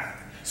Calimath,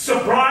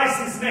 surprise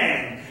his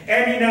men,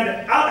 and in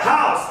an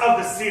outhouse of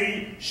the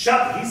city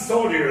shut his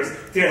soldiers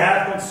till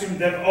have consumed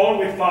them all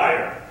with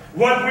fire?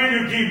 What will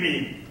you give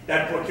me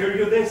that procure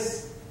you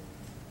this?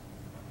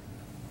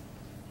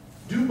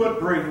 Do but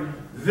bring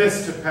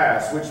this to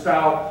pass, which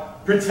thou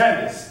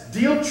pretendest.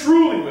 Deal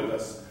truly with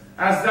us,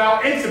 as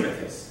thou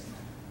intimatest.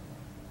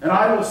 And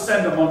I will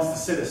send amongst the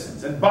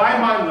citizens, and by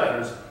my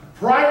letters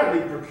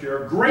privately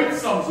procure great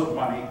sums of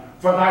money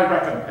for thy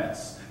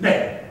recompense.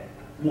 Nay,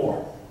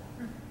 more.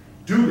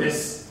 Do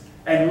this,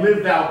 and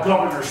live thou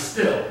governor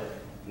still.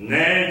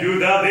 Nay, do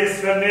thou this,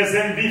 Fernese,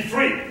 and be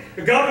free.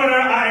 Governor,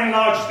 I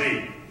enlarge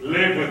thee.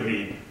 Live with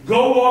me.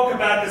 Go walk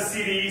about the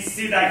city,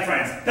 see thy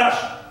friends.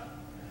 Tush!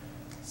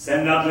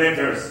 Send not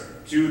letters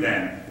to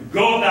them.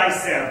 Go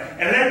thyself,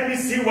 and let me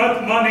see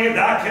what money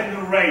thou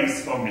can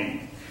raise for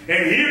me.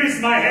 And here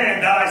is my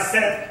hand that I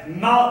set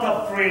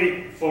Malta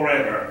free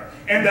forever.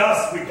 And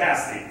thus we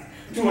cast it.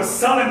 To a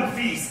solemn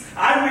feast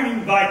I will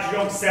invite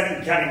young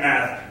Seven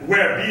Calimath,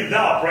 where be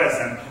thou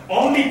present,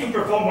 only to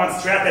perform one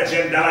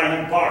stratagem that I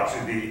impart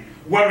to thee,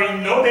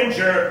 wherein no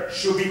danger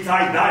should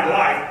betide thy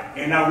life,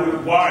 and I will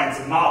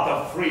warrant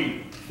Malta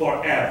free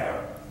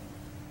forever.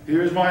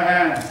 Here is my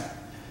hand.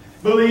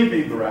 Believe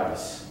me,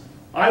 Barabas,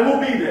 I will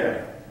be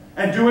there,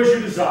 and do as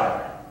you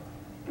desire.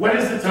 When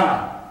is the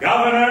time?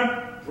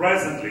 Governor,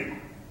 presently.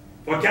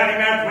 For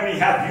Calimath, when he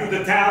hath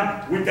viewed the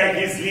town, will take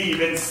his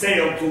leave and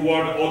sail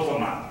toward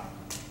Ottoman.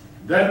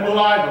 Then will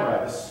I,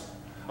 Barabas,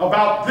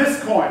 about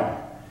this coin,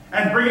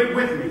 and bring it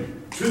with me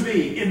to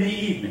thee in the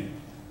evening.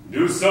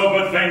 Do so,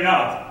 but faint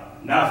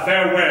not. Now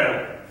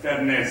farewell,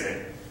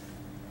 Fernese.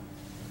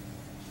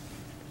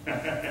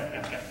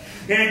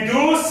 And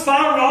thus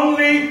far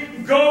only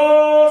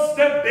goes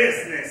the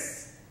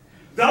business.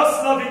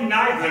 Thus loving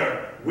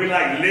neither, will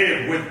I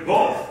live with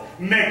both,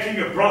 making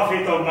a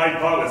profit of my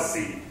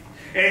policy.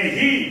 And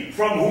he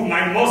from whom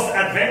my most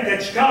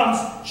advantage comes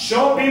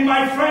shall be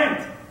my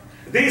friend.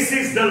 This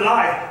is the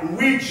life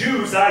we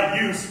Jews are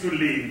used to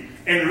live,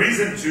 and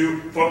reason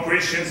too for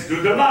Christians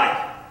do the like.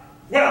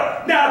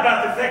 Well, now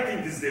about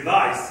effecting this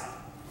device.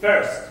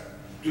 First,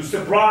 to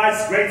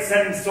surprise great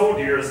selling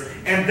soldiers,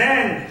 and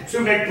then to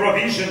make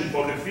provision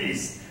for the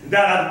feast,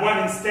 that at one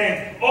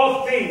instant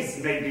all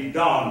things may be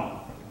done.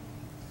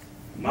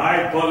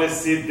 My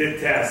policy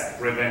detests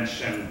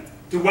prevention.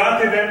 To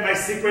what event my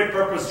secret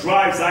purpose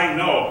drives, I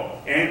know,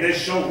 and they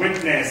shall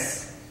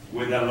witness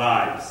with their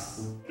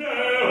lives.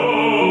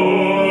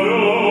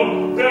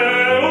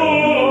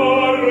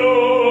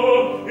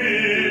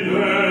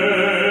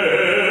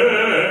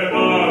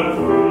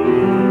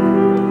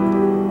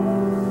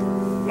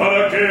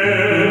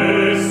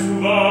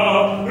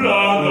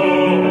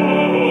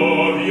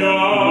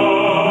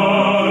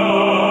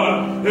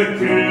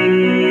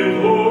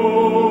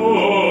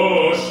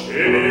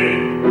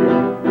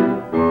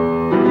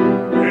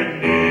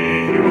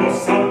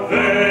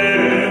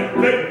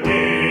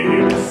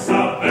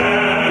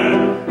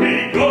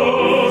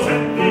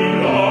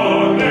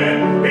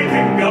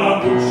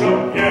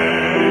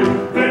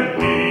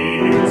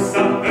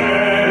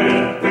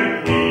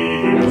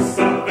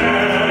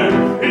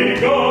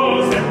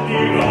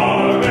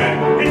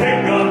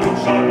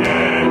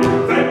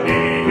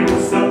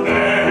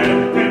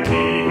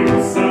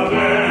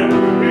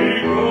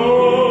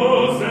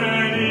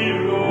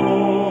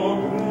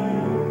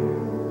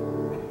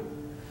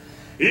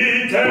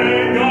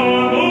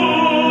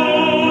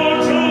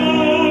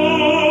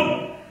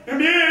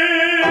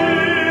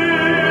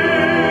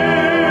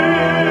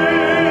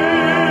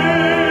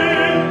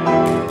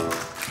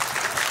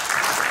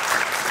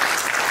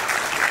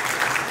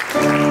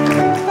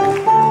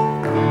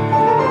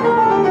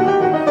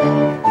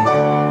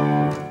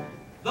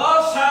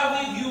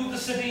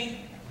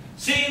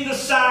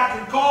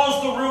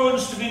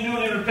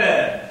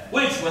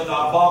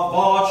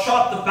 guard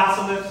shot the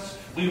basilisks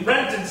we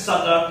rent in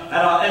sunder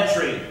at our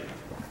entry.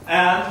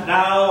 And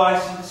now I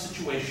see the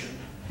situation,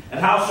 and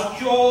how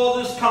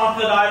secure this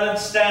conquered island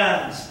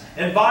stands,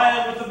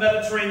 environed with the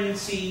Mediterranean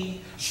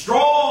Sea,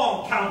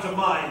 strong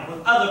countermined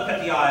with other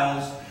petty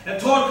isles,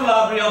 and toward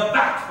Calabria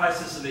backed by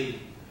Sicily.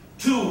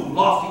 2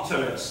 lofty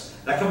turrets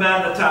that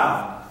command the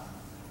town.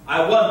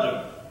 I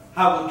wonder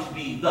how it can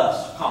be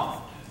thus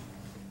conquered.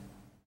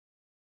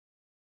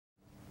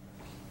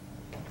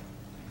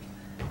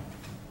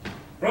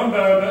 From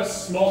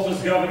Barabas,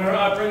 Malta's governor,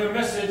 I bring a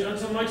message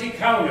unto mighty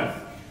Calumet.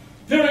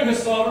 Hearing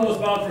his sovereign was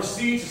bound for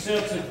sea to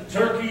sail to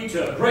Turkey,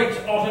 to great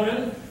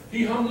Ottoman,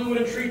 he humbly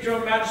would entreat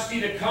your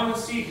majesty to come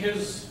and see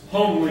his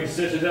homely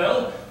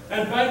citadel,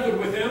 and banquet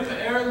with him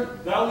ere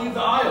thou leave the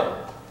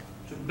isle.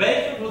 To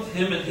banquet with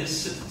him in his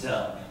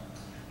citadel.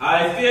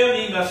 I fear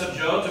me,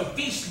 messenger, to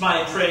feast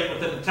my train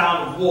within a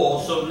town of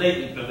war so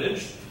lately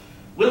pillaged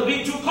will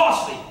be too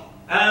costly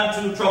and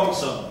too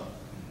troublesome.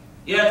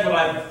 Yet would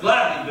I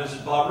gladly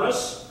visit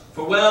Barabas,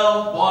 for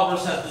well,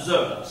 Barabas has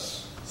deserved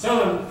us.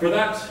 Son, for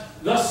that,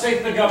 thus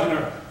saith the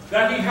governor,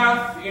 that he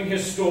hath in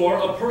his store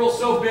a pearl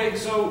so big,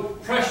 so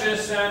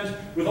precious, and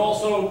with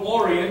also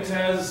orient,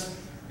 as,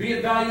 be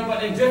it valued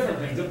but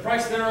indifferently, the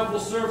price thereof will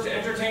serve to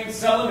entertain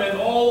Selim and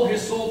all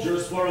his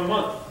soldiers for a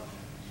month.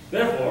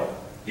 Therefore,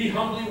 he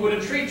humbly would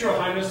entreat your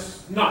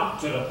highness not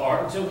to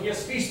depart until he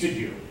has feasted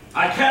you.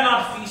 I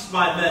cannot feast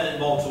my men in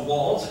Malta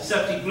walls,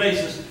 except he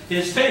places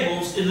his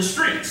tables in the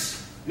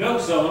streets. Know,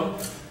 Selim,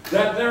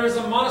 that there is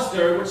a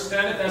monastery which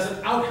standeth as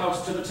an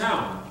outhouse to the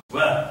town.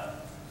 Well,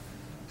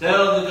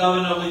 tell the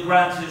governor we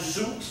grant his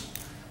suit.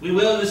 We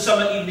will this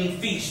summer evening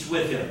feast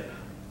with him.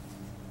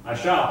 I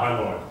shall, my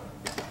lord.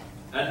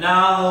 And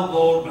now,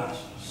 bold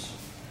masters,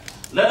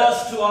 let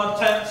us to our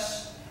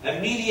tents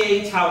and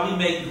mediate how we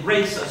may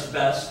grace us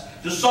best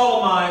to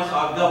solemnize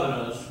our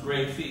governor's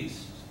great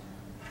feast.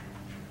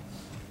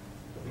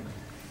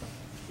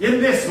 In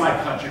this, my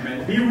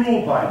countrymen, be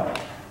ruled by me.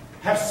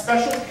 Have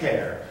special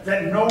care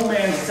that no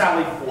man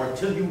sally forth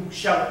till you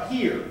shall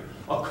hear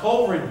a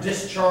culverin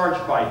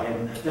discharged by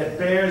him that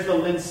bears the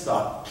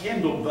linstock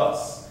kindled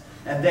thus,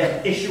 and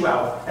then issue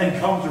out and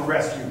come to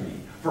rescue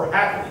me. For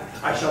happily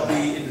I shall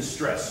be in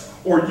distress,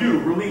 or you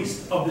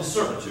released of this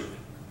servitude.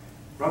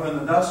 Rather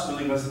than thus to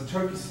leave us in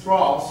Turkey's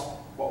thralls,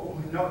 what will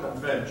we not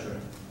adventure?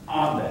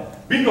 On then,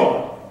 be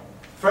gone.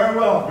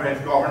 Farewell,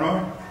 brave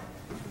governor.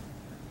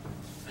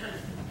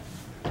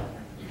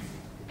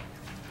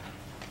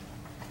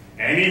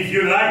 And if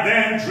you like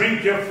then,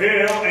 drink your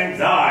fill and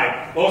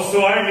die.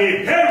 Also I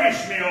may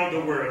perish me all the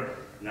world.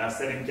 Now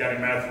Selim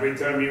Kalimath,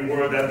 return me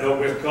word that thou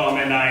wilt come,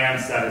 and I am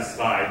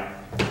satisfied.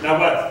 Now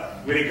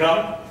what? Will he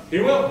come? He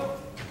will,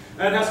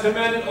 and has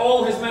commanded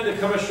all his men to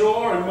come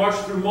ashore and march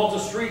through Malta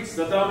streets,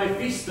 that thou may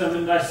feast them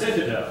in thy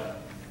citadel.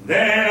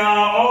 Then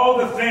are all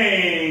the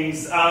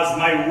things as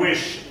my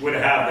wish would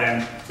have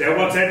them. There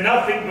wanted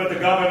nothing but the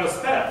governor's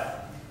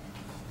path.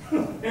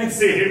 And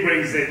see, he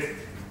brings it.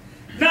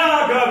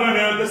 Now,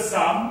 governor, the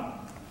sum.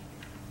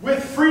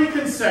 With free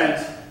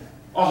consent,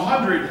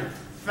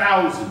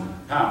 100,000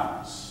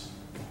 pounds.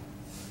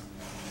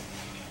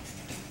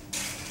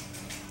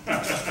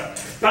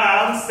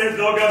 Pounds, said the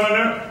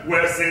governor.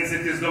 Well, since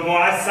it is no more,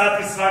 I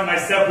satisfy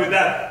myself with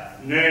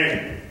that.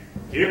 Nay,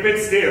 keep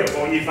it still,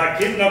 for if I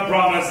keep no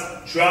promise,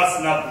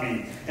 trust not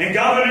me. And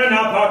governor,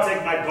 now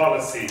partake my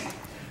policy.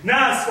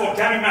 Now, as for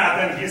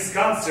Kalimath and his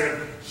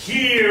concert,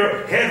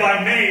 here have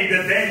I made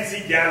a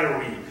dainty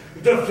gallery,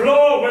 the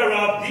floor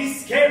whereof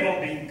this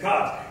cable being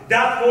cut,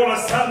 that fall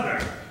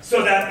asunder,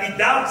 so that it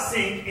doth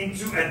sink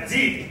into a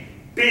deep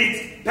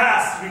pit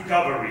past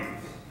recovery.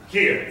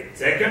 Here,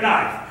 take a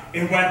knife,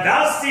 and when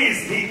thou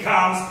seest he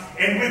comes,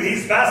 and with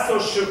his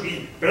vassals should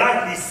be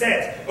blackly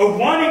set, a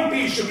warning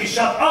piece should be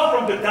shot out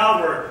from the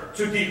tower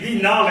to give thee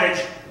knowledge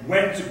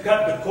when to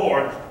cut the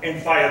cord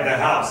and fire the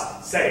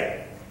house.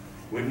 Say,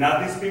 would not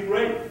this be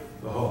great?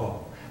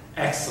 Oh,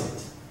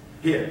 excellent.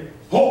 Here,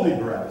 hold thee,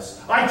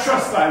 Barabas. I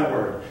trust thy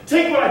word.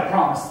 Take what I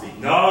promised thee.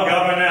 No,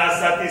 governor, I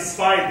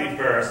satisfied thee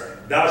first.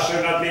 Thou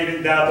shalt not live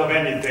in doubt of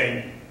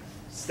anything.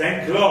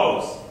 Stand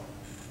close,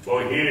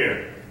 for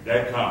here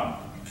they come.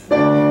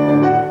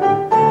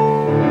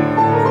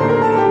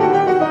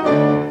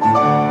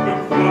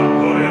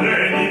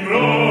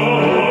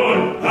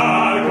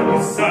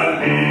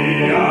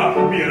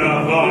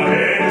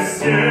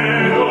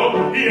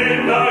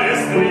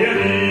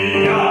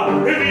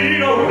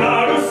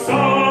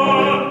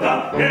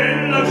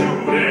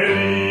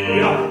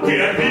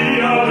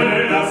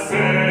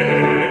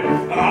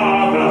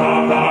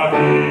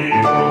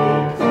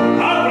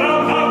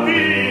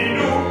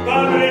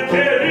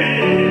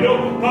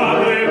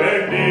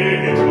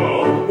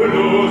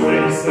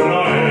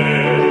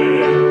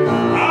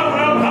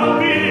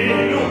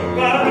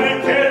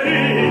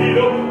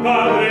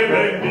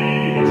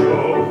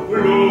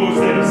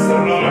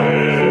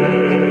 Israel.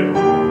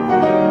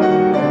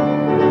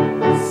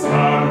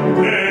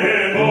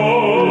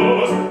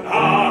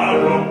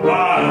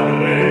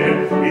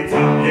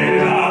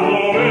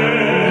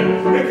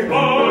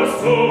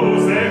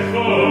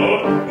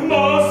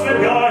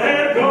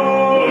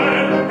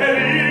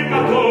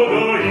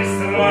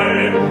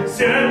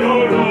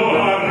 siendo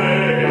los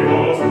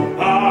arreglos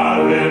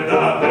al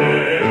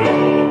verdadero.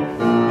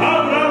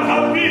 Abraham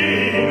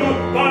Javino,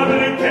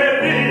 Padre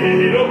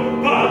querido,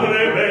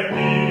 Padre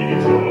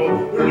bendito,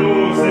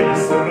 luz de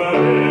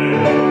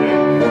Israel.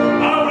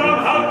 Abraham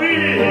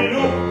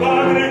Javino,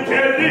 Padre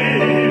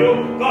querido,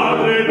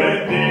 Padre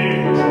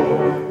bendito,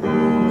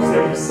 luz de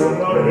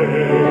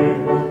Israel,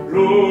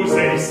 luz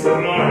de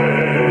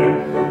Israel,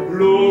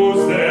 luz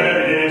de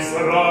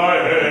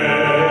Israel.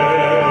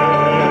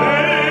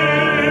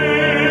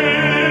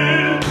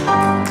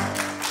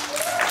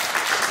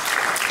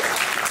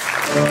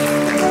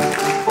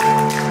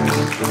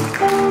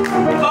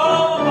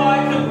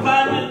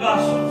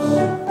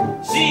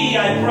 See,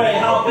 I pray,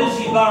 how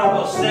busy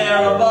Barabas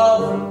there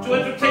above to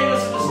entertain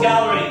us in this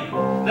gallery.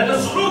 Let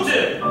us salute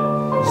him.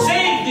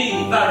 Save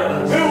thee,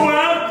 Barabas.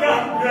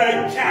 Welcome,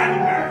 great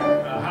Calimere.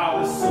 How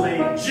the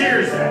slave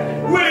jeers at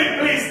him. Will it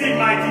please the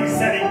mighty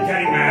setting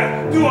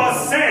Calimere to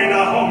ascend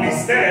the homely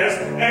stairs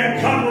and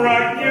come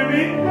right near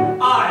me?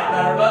 Aye,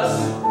 Barabas.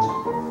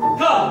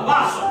 Come,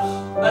 Bassos,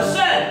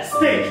 ascend.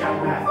 Stay,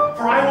 Calimere,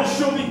 for I will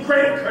show thee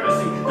greater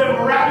courtesy than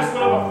Barabas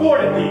would have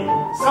afforded thee.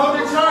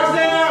 Sound in charge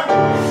there!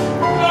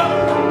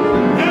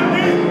 Help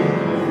me!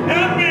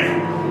 Help me!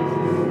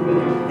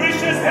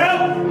 Vicious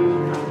help!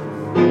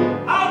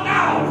 How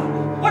now?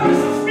 What does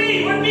this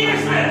mean? What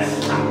means this?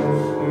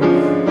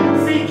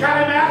 See,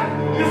 Calimere,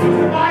 this was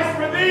devised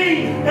for thee.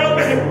 Help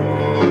me!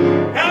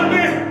 Help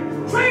me!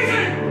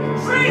 Treason!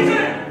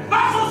 Treason!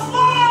 Bassos,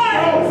 fly!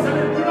 Oh, son,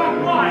 do not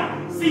fly.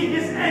 See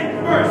his end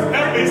first.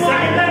 Help me, Fly,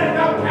 son. let it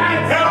thou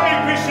canst. Help me,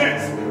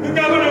 Vicious! The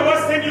governor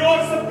was in your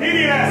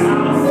superiors!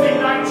 I'll see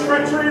thy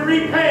treachery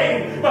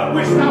repaid, but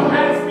wish thou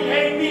hadst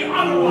behaved thee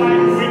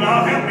otherwise. Will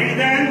not help me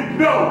then?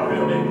 No,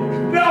 Billy,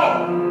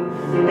 no!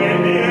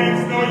 In the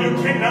end, no, you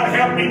cannot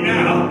help me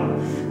now.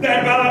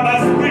 Then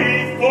Barabas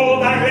breathe for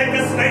thy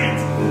latest fate,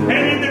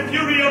 and in the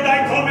fury of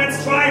thy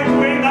torments try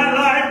to end thy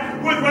life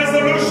with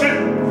resolution.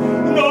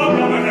 No,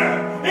 governor,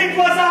 it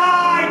was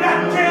I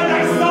that killed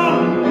thy son.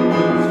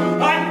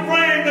 I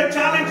framed the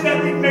challenge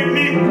that it made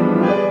me.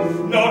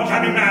 No,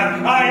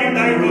 Calimere, I am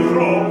thy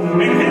overthrow,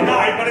 and had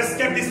I but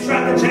escaped this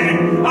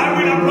stratagem, I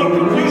will have no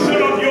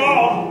confusion of you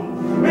all.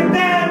 And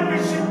then,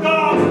 bishop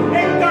dogs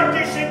and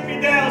Turkish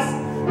infidels,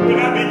 will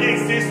have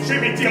against the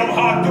extremity of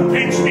heart to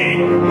pinch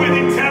me with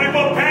the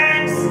terrible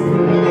pangs.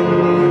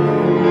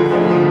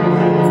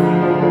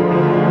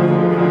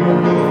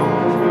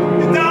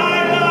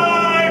 Die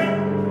alive!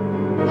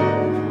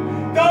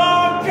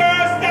 Don't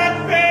curse that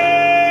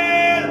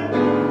veil!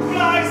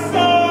 Fly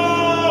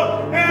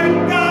soul and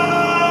die!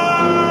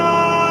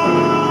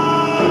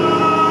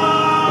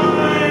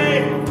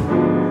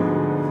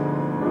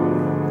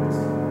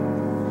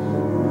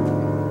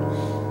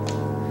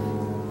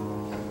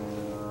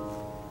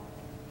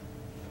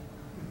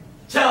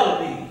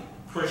 Tell me,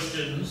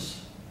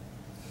 Christians,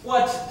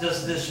 what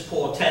does this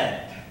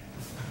portend?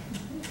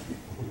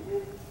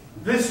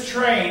 This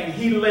train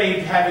he laid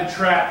had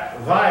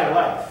entrapped thy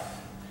life.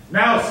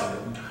 Now,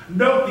 son,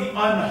 note the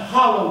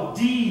unhallowed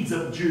deeds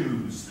of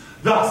Jews.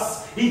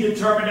 Thus he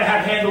determined to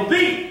have handled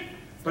thee,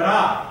 but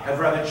I have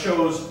rather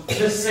chose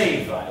to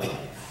save thy life.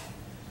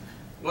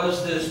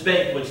 Was this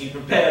banquet he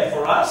prepared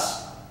for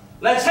us?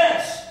 Let's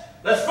hence,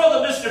 lest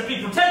further mischief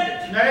be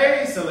pretended.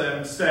 Nay,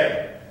 Salim,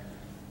 stay.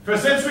 For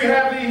since we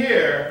have thee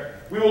here,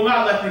 we will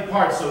not let thee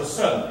part so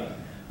suddenly.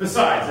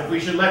 Besides, if we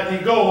should let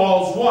thee go,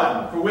 all's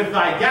one, for with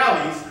thy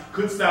galleys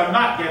couldst thou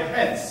not get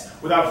hence,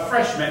 without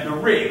fresh men to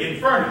rig and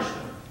furnish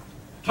them.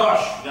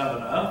 Tush,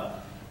 governor,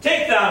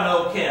 take thou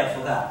no care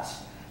for that.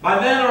 My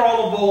men are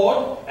all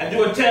aboard, and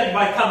do attend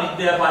my coming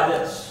there by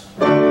this.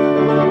 Why,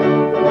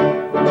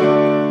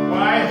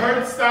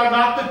 heardst thou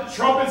not the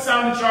trumpet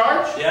sound in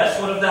charge? Yes,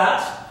 what of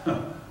that?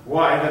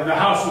 Why, then the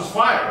house was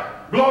fired,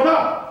 blown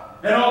up,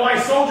 and all thy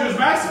soldiers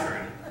massacred.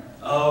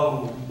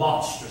 Oh,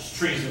 monstrous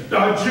treason.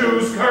 The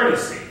Jews'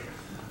 courtesy.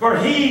 For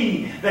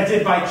he that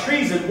did by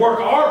treason work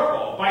our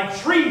fault, by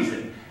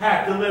treason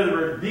hath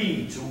delivered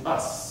thee to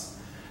us.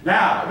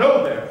 Now,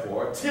 know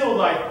therefore, till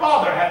thy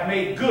father hath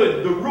made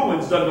good the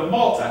ruins done to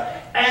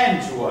Malta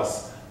and to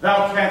us,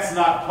 thou canst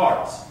not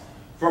part.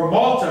 For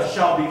Malta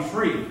shall be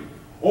free,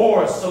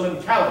 or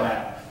Salim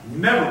Calimere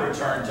never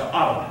return to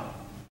Ottoman.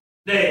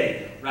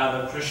 Nay,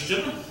 rather,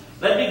 Christian,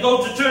 let me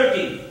go to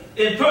Turkey,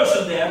 in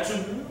person there, to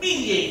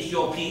mediate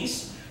your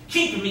peace.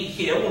 Keeping me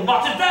here will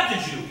not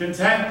advantage you.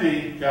 Content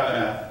thee,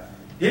 Calimere.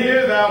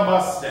 Here thou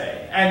must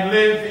stay, and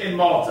live in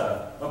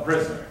Malta, a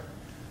prisoner.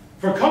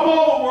 For come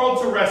all the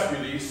world to rescue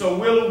thee, so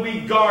will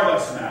we guard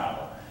us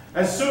now.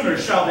 As sooner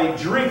shall they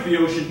drink the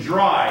ocean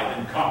dry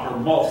than conquer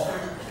Malta,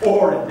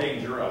 or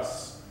endanger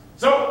us.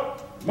 So,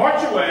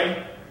 march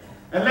away,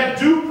 and let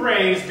due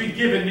praise be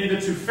given neither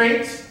to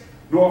fate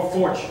nor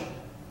fortune,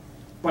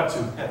 but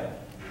to heaven.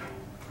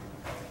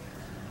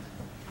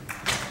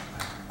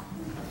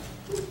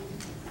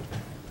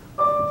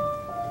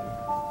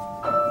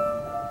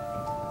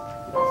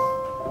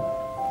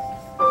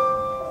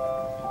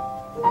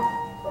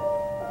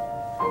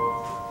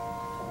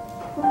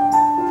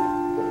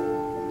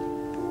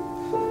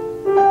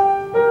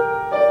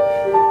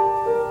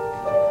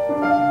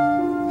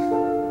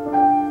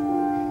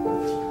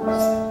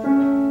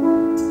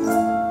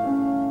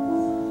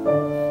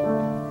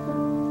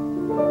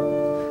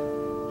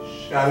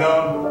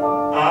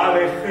 Shalom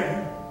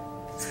Aleichem,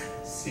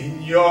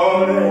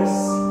 Signores,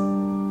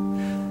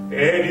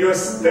 et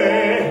Dios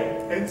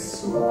te en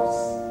sus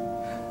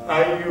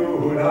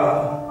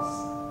ayudas,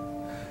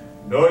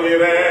 no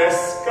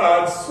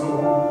direzcan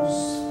sus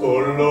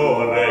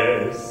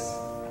olores,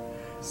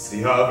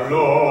 si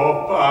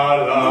habló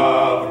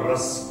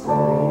palabras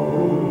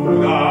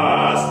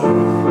crudas.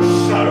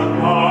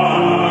 Shalom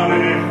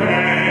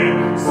Aleichem,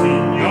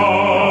 Signores,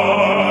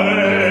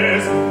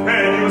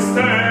 et Dios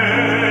te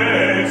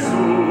en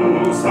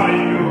sus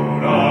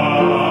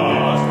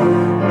ayudas,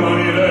 no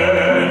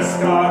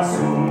direzcan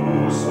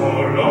sus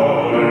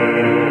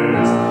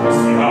olores,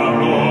 si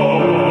habló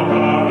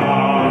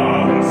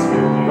palabras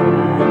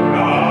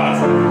crudas.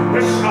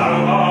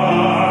 Shalom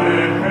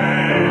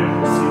Aleichem,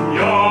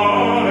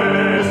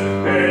 Signores,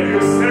 et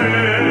Dios te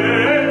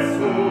en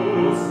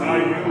sus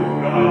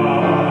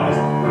ayudas,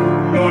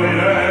 no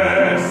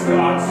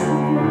direzcan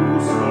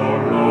sus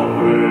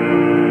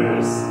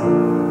olores.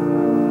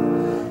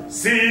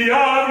 Si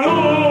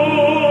habló